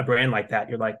for a brand like that,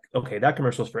 you're like, okay, that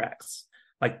commercial is for X.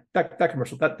 Like that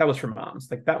commercial, that was for moms.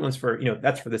 Like that one's for,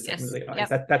 that's for this segment of the audience.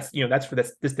 Yep. That's for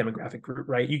this demographic group,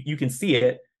 right? You can see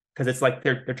it because it's like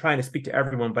they're trying to speak to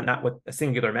everyone, but not with a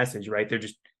singular message, right?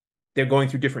 They're going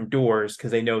through different doors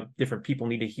because they know different people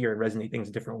need to hear and resonate things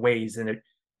in different ways. And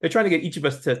they're trying to get each of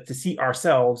us to see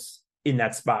ourselves in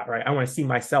that spot, right? I want to see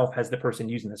myself as the person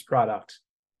using this product.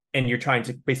 And you're trying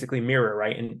to basically mirror,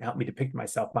 right? And help me depict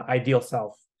myself, my ideal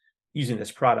self using this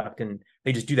product. And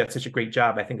they just do that such a great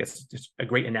job. I think that's just a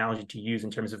great analogy to use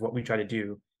in terms of what we try to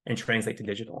do and translate to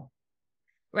digital.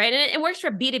 Right. And it works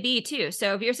for B2B too.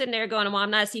 So if you're sitting there going, well,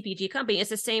 I'm not a CPG company, it's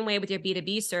the same way with your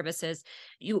B2B services.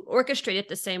 You orchestrate it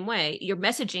the same way. Your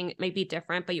messaging may be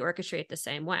different, but you orchestrate it the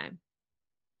same way.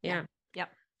 Yeah. Yep.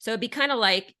 So it'd be kind of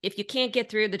like if you can't get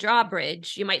through the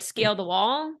drawbridge, you might scale the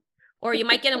wall, or you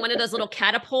might get in one of those little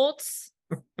catapults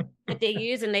that they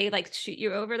use and they like shoot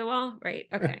you over the wall. Right.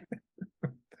 Okay.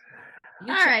 All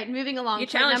right. Moving along. You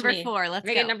challenge number me. 4. Let's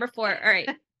go. Number 4. All right.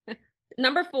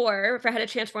 Number 4 for how to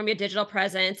transform your digital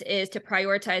presence is to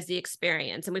prioritize the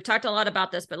experience. And we've talked a lot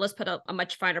about this, but let's put a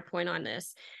much finer point on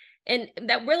this. And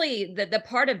that really, the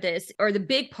part of this, or the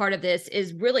big part of this,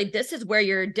 is really, this is where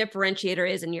your differentiator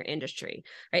is in your industry,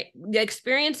 right? The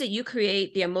experience that you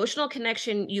create, the emotional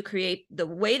connection you create, the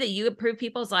way that you improve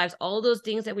people's lives, all of those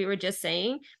things that we were just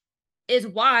saying, is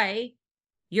why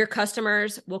your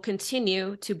customers will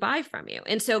continue to buy from you.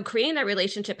 And so creating that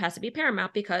relationship has to be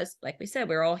paramount because, like we said,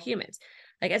 we're all humans.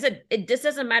 Like I said, this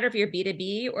doesn't matter if you're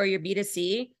B2B or you're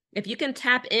B2C. If you can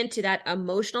tap into that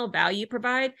emotional value you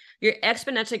provide, you're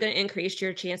exponentially going to increase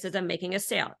your chances of making a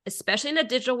sale, especially in the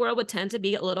digital world, would tend to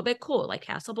be a little bit cool, like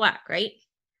Castle Black, right?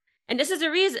 And this is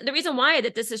the reason why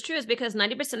that this is true is because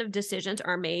 90% of decisions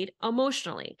are made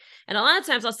emotionally. And a lot of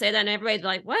times I'll say that and everybody's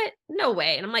like, what? No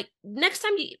way. And I'm like, next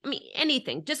time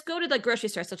anything, just go to the grocery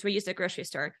store. Since we use the grocery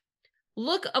store,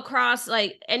 look across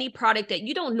like any product that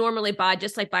you don't normally buy,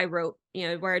 just like by rote,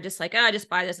 where just like, I just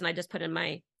buy this and I just put it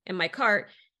in my cart.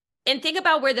 And think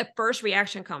about where the first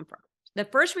reaction comes from. The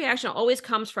first reaction always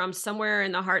comes from somewhere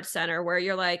in the heart center where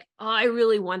you're like, oh, I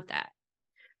really want that.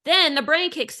 Then the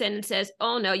brain kicks in and says,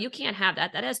 oh, no, you can't have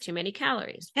that. That has too many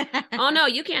calories. Oh, no,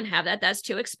 you can't have that. That's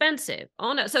too expensive.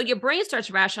 Oh, no. So your brain starts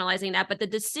rationalizing that, but the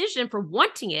decision for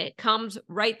wanting it comes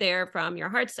right there from your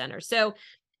heart center. So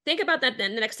think about that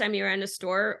then the next time you're in a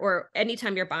store or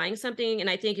anytime you're buying something. And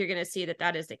I think you're going to see that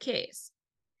that is the case.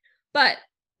 But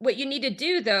what you need to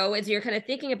do, though, is you're kind of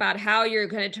thinking about how you're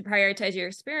going to prioritize your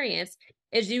experience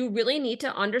is you really need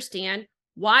to understand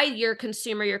why your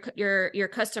consumer, your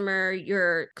customer,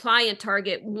 your client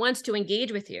target wants to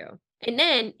engage with you. And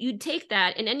then you take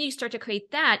that and then you start to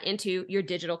create that into your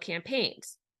digital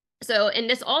campaigns. So, and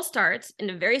this all starts in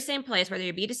the very same place, whether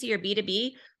you're B2C or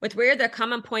B2B, with where the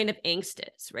common point of angst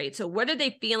is, right? So what are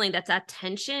they feeling? That's that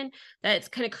tension that's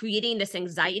kind of creating this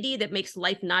anxiety that makes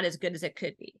life not as good as it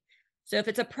could be. So if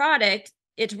it's a product,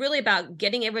 it's really about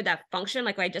getting over that function,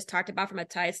 like I just talked about from a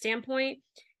Tide standpoint,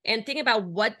 and think about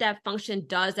what that function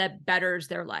does that betters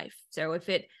their life. So if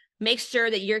it makes sure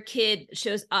that your kid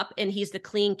shows up and he's the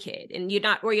clean kid and you're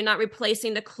not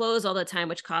replacing the clothes all the time,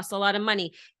 which costs a lot of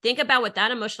money, think about what that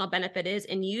emotional benefit is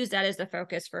and use that as the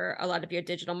focus for a lot of your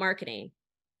digital marketing.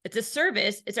 It's a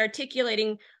service. It's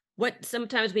articulating what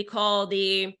sometimes we call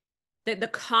the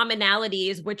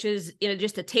commonalities, which is,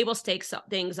 just the table stakes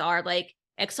things are like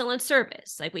excellent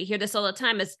service. Like we hear this all the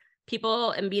time as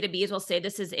people in B2Bs will say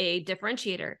this is a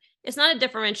differentiator. It's not a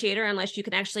differentiator unless you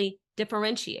can actually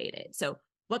differentiate it. So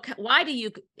why do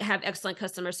you have excellent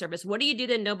customer service? What do you do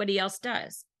that nobody else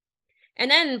does? And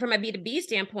then from a B2B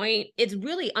standpoint, it's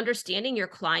really understanding your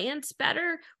clients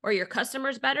better or your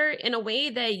customers better in a way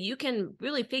that you can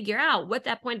really figure out what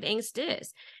that point of angst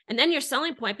is. And then your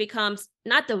selling point becomes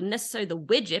not necessarily the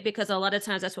widget, because a lot of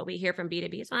times that's what we hear from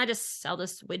B2B. So I just sell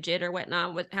this widget or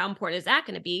whatnot. How important is that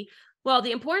going to be? Well,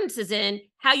 the importance is in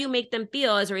how you make them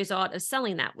feel as a result of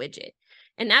selling that widget.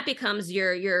 And that becomes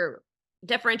your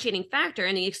differentiating factor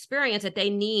in the experience that they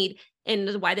need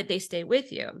and why that they stay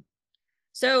with you.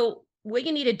 So what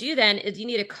you need to do then is you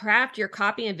need to craft your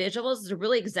copy and visuals to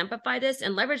really exemplify this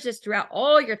and leverage this throughout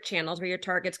all your channels where your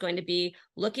target's going to be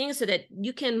looking so that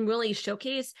you can really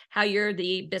showcase how you're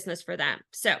the business for them.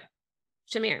 So,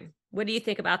 Shamir, what do you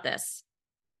think about this?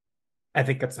 I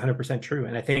think that's 100% true.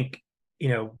 And I think,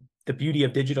 the beauty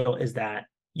of digital is that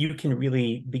you can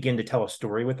really begin to tell a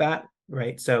story with that,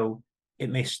 right? So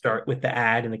it may start with the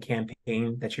ad and the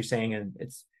campaign that you're saying, and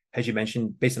it's, as you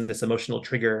mentioned, based on this emotional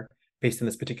trigger, based on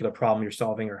this particular problem you're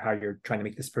solving or how you're trying to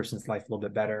make this person's life a little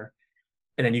bit better.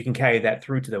 And then you can carry that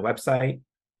through to the website,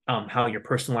 how you're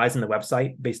personalizing the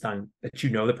website based on that,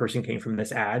 the person came from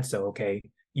this ad. So, okay,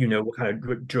 what kind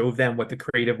of drove them, what the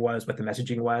creative was, what the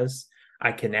messaging was.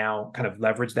 I can now kind of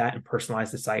leverage that and personalize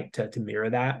the site to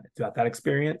mirror that throughout that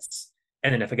experience.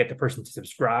 And then if I get the person to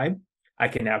subscribe, I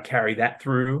can now carry that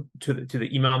through to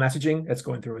the email messaging that's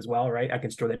going through as well, right? I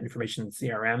can store that information in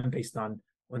CRM based on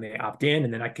when they opt in,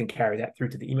 and then I can carry that through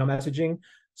to the email messaging.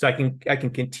 So I can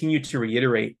continue to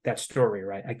reiterate that story,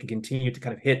 right? I can continue to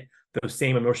kind of hit those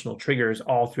same emotional triggers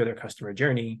all through their customer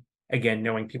journey. Again,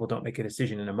 knowing people don't make a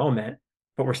decision in a moment,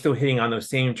 but we're still hitting on those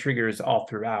same triggers all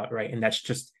throughout, right? And that's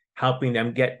just helping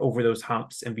them get over those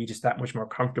humps and be just that much more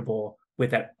comfortable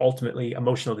with that ultimately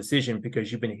emotional decision,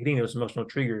 because you've been hitting those emotional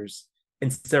triggers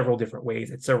in several different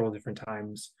ways at several different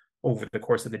times over the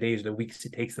course of the days or the weeks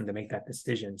it takes them to make that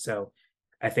decision. So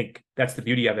I think that's the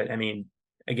beauty of it. I mean,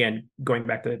 again, going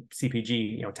back to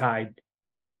CPG, Tide,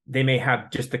 they may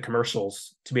have just the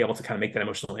commercials to be able to kind of make that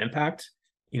emotional impact.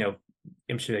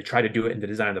 I'm sure they try to do it in the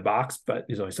design of the box, but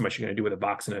there's only so much you're going to do with a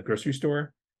box in a grocery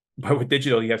store. But with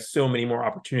digital, you have so many more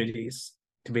opportunities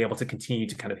to be able to continue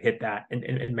to kind of hit that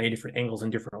in many different angles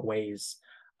and different ways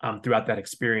throughout that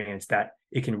experience, that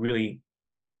it can really,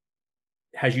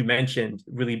 as you mentioned,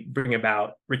 really bring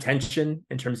about retention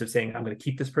in terms of saying, I'm going to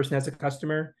keep this person as a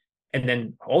customer. and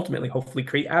then ultimately hopefully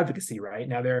create advocacy, right?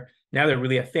 Now they're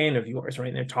really a fan of yours, right?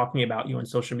 And they're talking about you on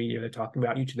social media, they're talking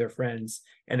about you to their friends,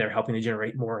 and they're helping to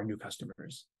generate more new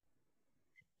customers.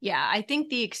 Yeah, I think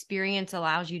the experience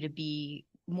allows you to be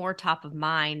more top of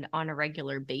mind on a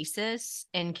regular basis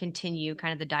and continue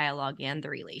kind of the dialogue and the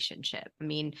relationship. I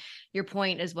mean, your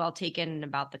point is well taken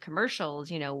about the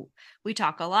commercials. We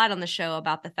talk a lot on the show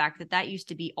about the fact that used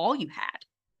to be all you had.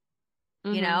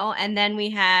 And then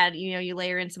we had, you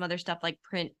layer in some other stuff like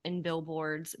print and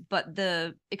billboards, but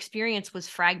the experience was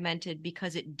fragmented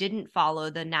because it didn't follow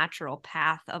the natural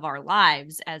path of our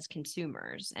lives as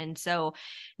consumers. And so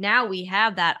now we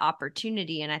have that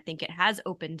opportunity, and I think it has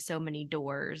opened so many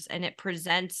doors, and it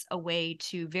presents a way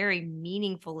to very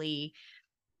meaningfully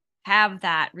have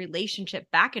that relationship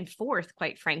back and forth,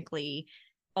 quite frankly,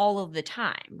 all of the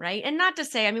time, right? And not to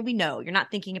say, I mean, we know you're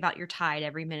not thinking about your tide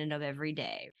every minute of every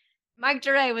day. Mike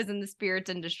Dre was in the spirits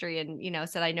industry and,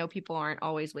 said, I know people aren't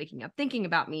always waking up thinking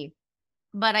about me.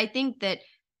 But I think that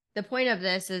the point of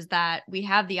this is that we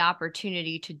have the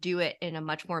opportunity to do it in a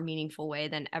much more meaningful way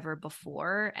than ever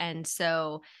before. And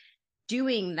so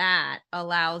doing that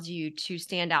allows you to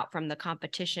stand out from the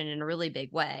competition in a really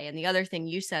big way. And the other thing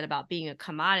you said about being a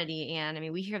commodity, and I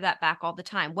mean, we hear that back all the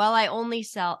time. Well, I only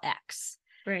sell X.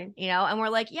 Right. And we're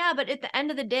like, yeah, but at the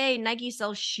end of the day, Nike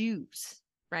sells shoes.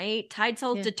 Right? Tide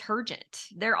sells detergent.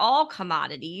 They're all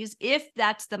commodities if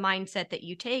that's the mindset that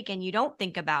you take and you don't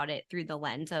think about it through the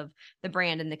lens of the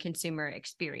brand and the consumer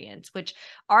experience, which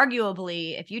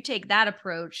arguably, if you take that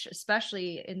approach,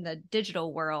 especially in the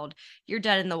digital world, you're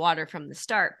dead in the water from the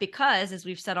start because, as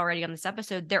we've said already on this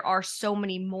episode, there are so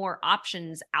many more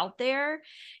options out there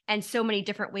and so many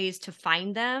different ways to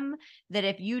find them that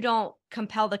if you don't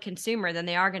compel the consumer, then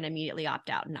they are going to immediately opt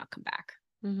out and not come back.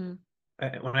 Mm-hmm.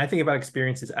 When I think about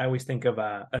experiences, I always think of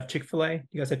Chick-fil-A.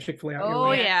 You guys have Chick-fil-A out your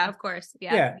way? Oh, yeah, of course.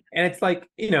 Yeah. And it's like,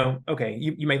 okay,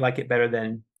 you may like it better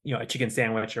than, a chicken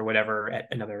sandwich or whatever at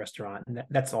another restaurant. And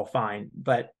that's all fine.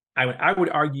 But I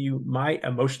would argue my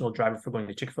emotional driver for going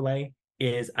to Chick-fil-A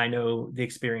is I know the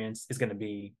experience is going to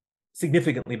be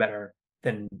significantly better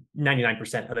than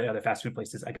 99% of the other fast food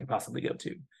places I could possibly go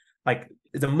to. Like,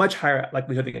 it's a much higher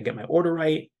likelihood they're going to get my order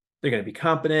right. They're going to be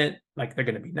competent, like they're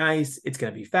going to be nice. It's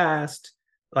going to be fast.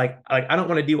 Like I don't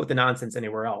want to deal with the nonsense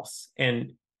anywhere else.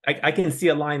 And I can see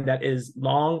a line that is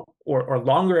long or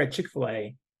longer at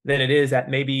Chick-fil-A than it is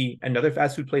at maybe another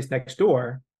fast food place next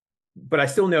door. But I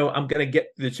still know I'm going to get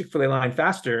the Chick-fil-A line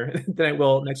faster than I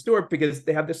will next door because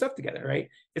they have their stuff together, right?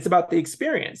 It's about the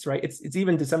experience, right? It's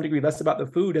even to some degree less about the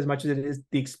food as much as it is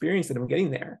the experience that I'm getting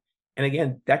there. And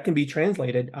again, that can be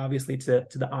translated obviously to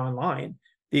the online.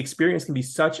 The experience can be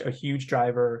such a huge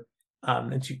driver,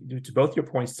 and to both your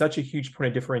points, such a huge point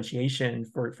of differentiation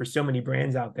for so many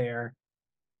brands out there.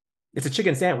 It's a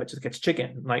chicken sandwich. It's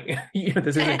chicken. Like,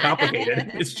 this isn't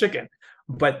complicated. It's chicken.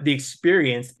 But the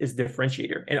experience is the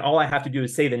differentiator. And all I have to do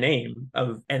is say the name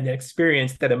and the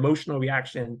experience, that emotional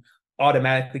reaction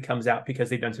automatically comes out because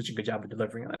they've done such a good job of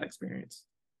delivering on that experience.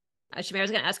 Shamir, I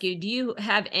was going to ask you, do you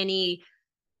have any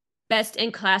best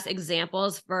in class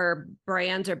examples for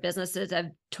brands or businesses that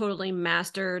have totally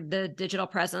mastered the digital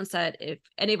presence, that if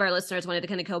any of our listeners wanted to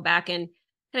kind of go back and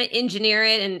kind of engineer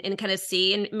it and kind of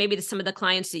see, and maybe some of the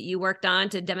clients that you worked on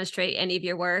to demonstrate any of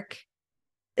your work?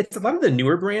 It's a lot of the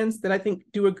newer brands that I think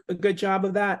do a good job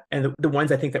of that. And the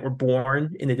ones I think that were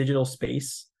born in the digital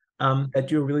space that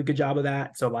do a really good job of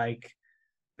that. So like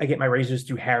I get my razors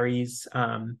through Harry's.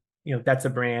 That's a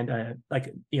brand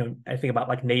I think about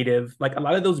like Native, like a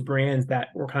lot of those brands that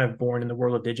were kind of born in the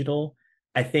world of digital.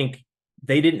 I think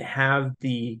they didn't have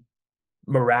the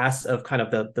morass of kind of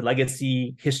the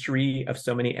legacy history of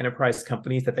so many enterprise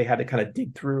companies that they had to kind of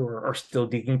dig through or are still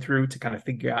digging through to kind of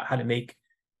figure out how to make,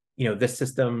 this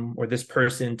system or this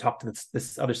person talk to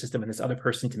this other system and this other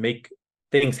person to make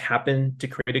things happen to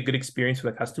create a good experience for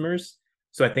the customers.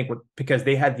 So I think because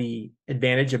they had the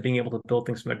advantage of being able to build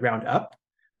things from the ground up,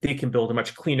 they can build a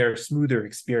much cleaner, smoother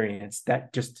experience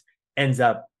that just ends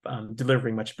up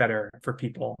delivering much better for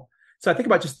people. So I think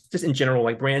about just in general,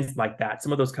 like brands like that,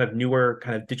 some of those kind of newer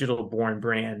kind of digital born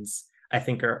brands, I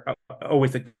think are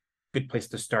always a good place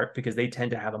to start because they tend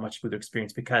to have a much smoother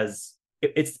experience because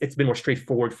it's been more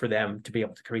straightforward for them to be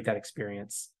able to create that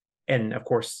experience. And of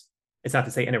course, it's not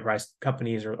to say enterprise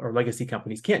companies or legacy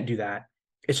companies can't do that.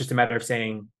 It's just a matter of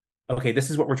saying, okay, this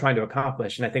is what we're trying to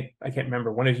accomplish. And I can't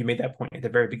remember, one of you made that point at the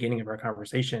very beginning of our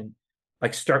conversation,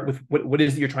 like start with what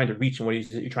is it you're trying to reach and what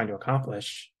is it you're trying to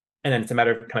accomplish? And then it's a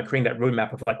matter of kind of creating that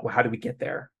roadmap of like, well, how do we get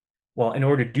there? Well, in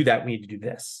order to do that, we need to do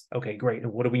this. Okay, great.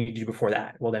 And what do we need to do before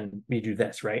that? Well, then we do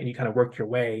this, right? And you kind of work your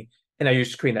way. And now you're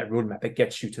just creating that roadmap that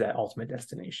gets you to that ultimate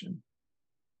destination.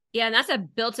 Yeah, and that's a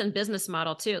built-in business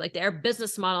model too. Like their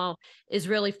business model is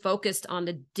really focused on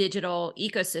the digital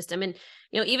ecosystem. And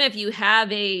even if you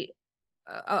have a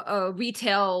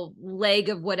retail leg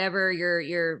of whatever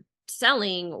you're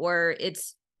selling, or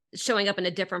it's showing up in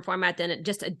a different format than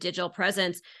just a digital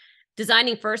presence,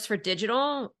 designing first for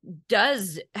digital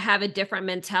does have a different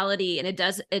mentality, and it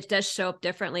does show up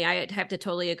differently. I have to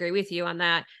totally agree with you on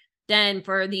that. Than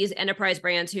for these enterprise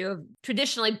brands who have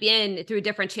traditionally been through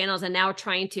different channels and now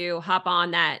trying to hop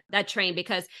on that train,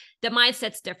 because the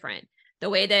mindset's different. The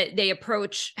way that they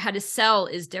approach how to sell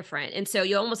is different. And so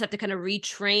you almost have to kind of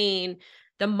retrain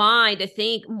the mind to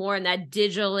think more in that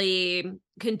digitally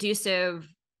conducive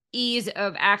ease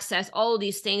of access, all of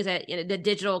these things that the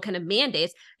digital kind of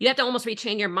mandates. You have to almost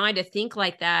retrain your mind to think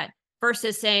like that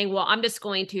versus saying, well, I'm just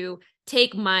going to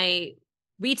take my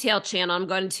retail channel, I'm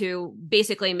going to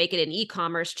basically make it an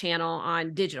e-commerce channel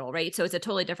on digital, right? So it's a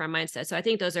totally different mindset. So I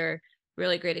think those are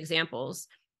really great examples.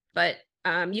 But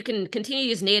you can continue to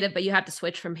use native, but you have to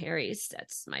switch from Harry's.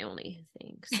 That's my only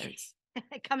thing. Since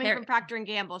Coming from Procter &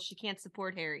 Gamble, she can't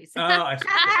support Harry's. Oh, I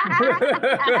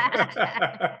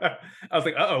was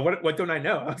like, what don't I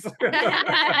know?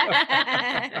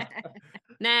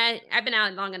 Nah, I've been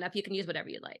out long enough. You can use whatever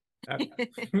you like.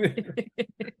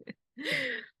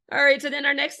 All right. So then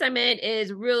our next segment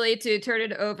is really to turn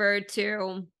it over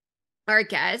to our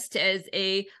guest as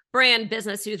a brand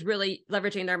business who's really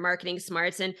leveraging their marketing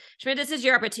smarts. And Shamir, this is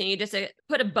your opportunity just to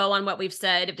put a bow on what we've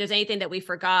said. If there's anything that we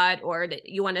forgot or that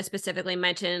you want to specifically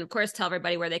mention, of course, tell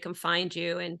everybody where they can find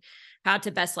you and how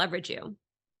to best leverage you.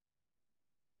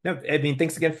 No, I mean,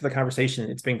 thanks again for the conversation.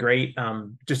 It's been great.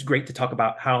 Just great to talk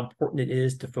about how important it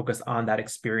is to focus on that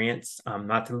experience,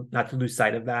 not to lose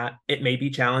sight of that. It may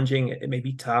be challenging. It may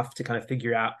be tough to kind of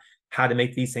figure out how to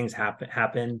make these things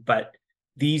happen. But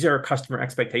these are customer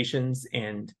expectations,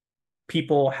 and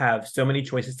people have so many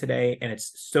choices today, and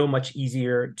it's so much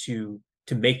easier to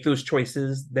make those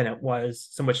choices than it was,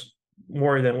 so much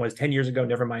more than it was 10 years ago,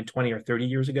 never mind 20 or 30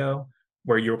 years ago,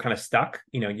 where you were kind of stuck.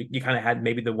 You kind of had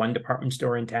maybe the one department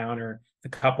store in town or the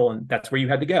couple, and that's where you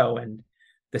had to go. And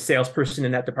the salesperson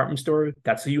in that department store,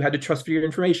 that's who you had to trust for your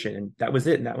information. And that was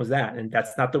it. And that was that. And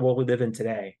that's not the world we live in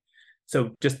today.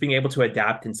 So just being able to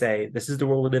adapt and say, this is the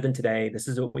world we live in today. This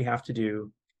is what we have to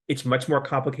do. It's much more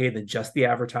complicated than just the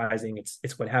advertising.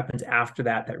 It's what happens after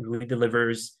that really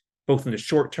delivers both in the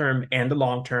short term and the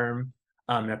long term,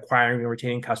 acquiring and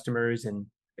retaining customers and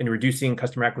reducing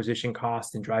customer acquisition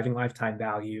costs and driving lifetime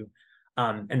value.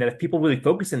 And that if people really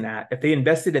focus in that, if they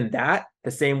invested in that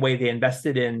the same way they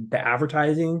invested in the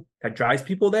advertising that drives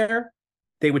people there,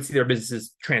 they would see their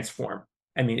businesses transform.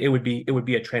 I mean, it would be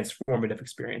a transformative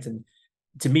experience. And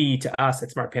to me, to us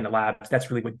at Smart Panda Labs,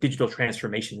 that's really what digital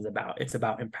transformation is about. It's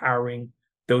about empowering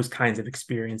those kinds of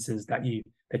experiences that you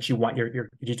want your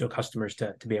digital customers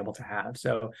to be able to have.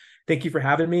 So thank you for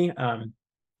having me.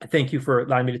 Thank you for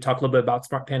allowing me to talk a little bit about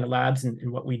Smart Panda Labs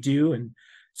and what we do. And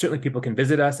certainly people can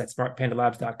visit us at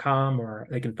smartpandalabs.com, or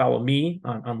they can follow me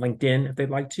on LinkedIn if they'd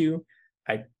like to.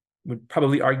 I would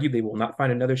probably argue they will not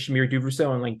find another Shamir Duverseau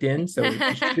on LinkedIn. So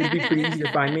it should be pretty easy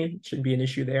to find me. It shouldn't be an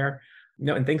issue there.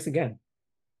 And thanks again.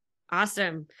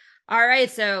 Awesome. All right.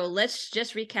 So let's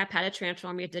just recap how to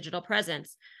transform your digital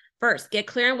presence. First, get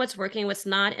clear on what's working, what's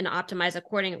not, and optimize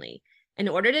accordingly. In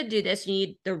order to do this, you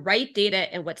need the right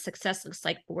data and what success looks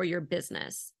like for your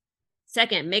business.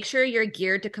 Second, make sure you're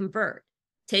geared to convert.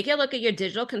 Take a look at your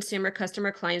digital consumer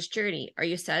customer client's journey. Are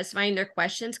you satisfying their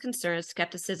questions, concerns,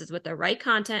 skepticism with the right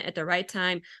content at the right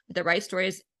time, with the right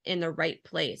stories in the right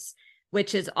place?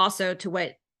 Which is also to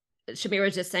what Shamir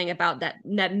was just saying about that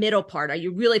middle part. Are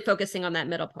you really focusing on that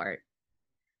middle part?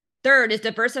 Third is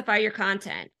diversify your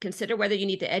content. Consider whether you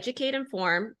need to educate,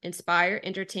 inform, inspire,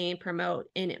 entertain, promote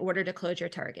in order to close your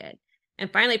target.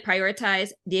 And finally,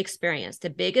 prioritize the experience. The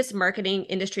biggest marketing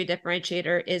industry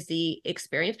differentiator is the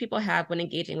experience people have when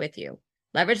engaging with you.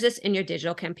 Leverage this in your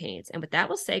digital campaigns. And with that,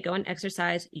 we'll say go and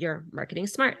exercise your marketing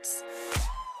smarts.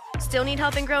 Still need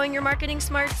help in growing your marketing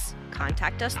smarts?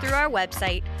 Contact us through our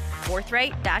website,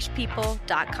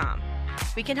 forthright-people.com.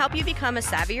 We can help you become a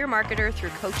savvier marketer through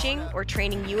coaching or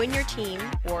training you and your team,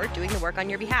 or doing the work on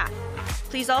your behalf.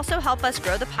 Please also help us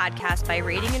grow the podcast by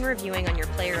rating and reviewing on your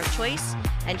player of choice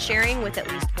and sharing with at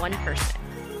least one person.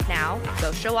 Now,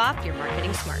 go show off your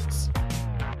marketing smarts.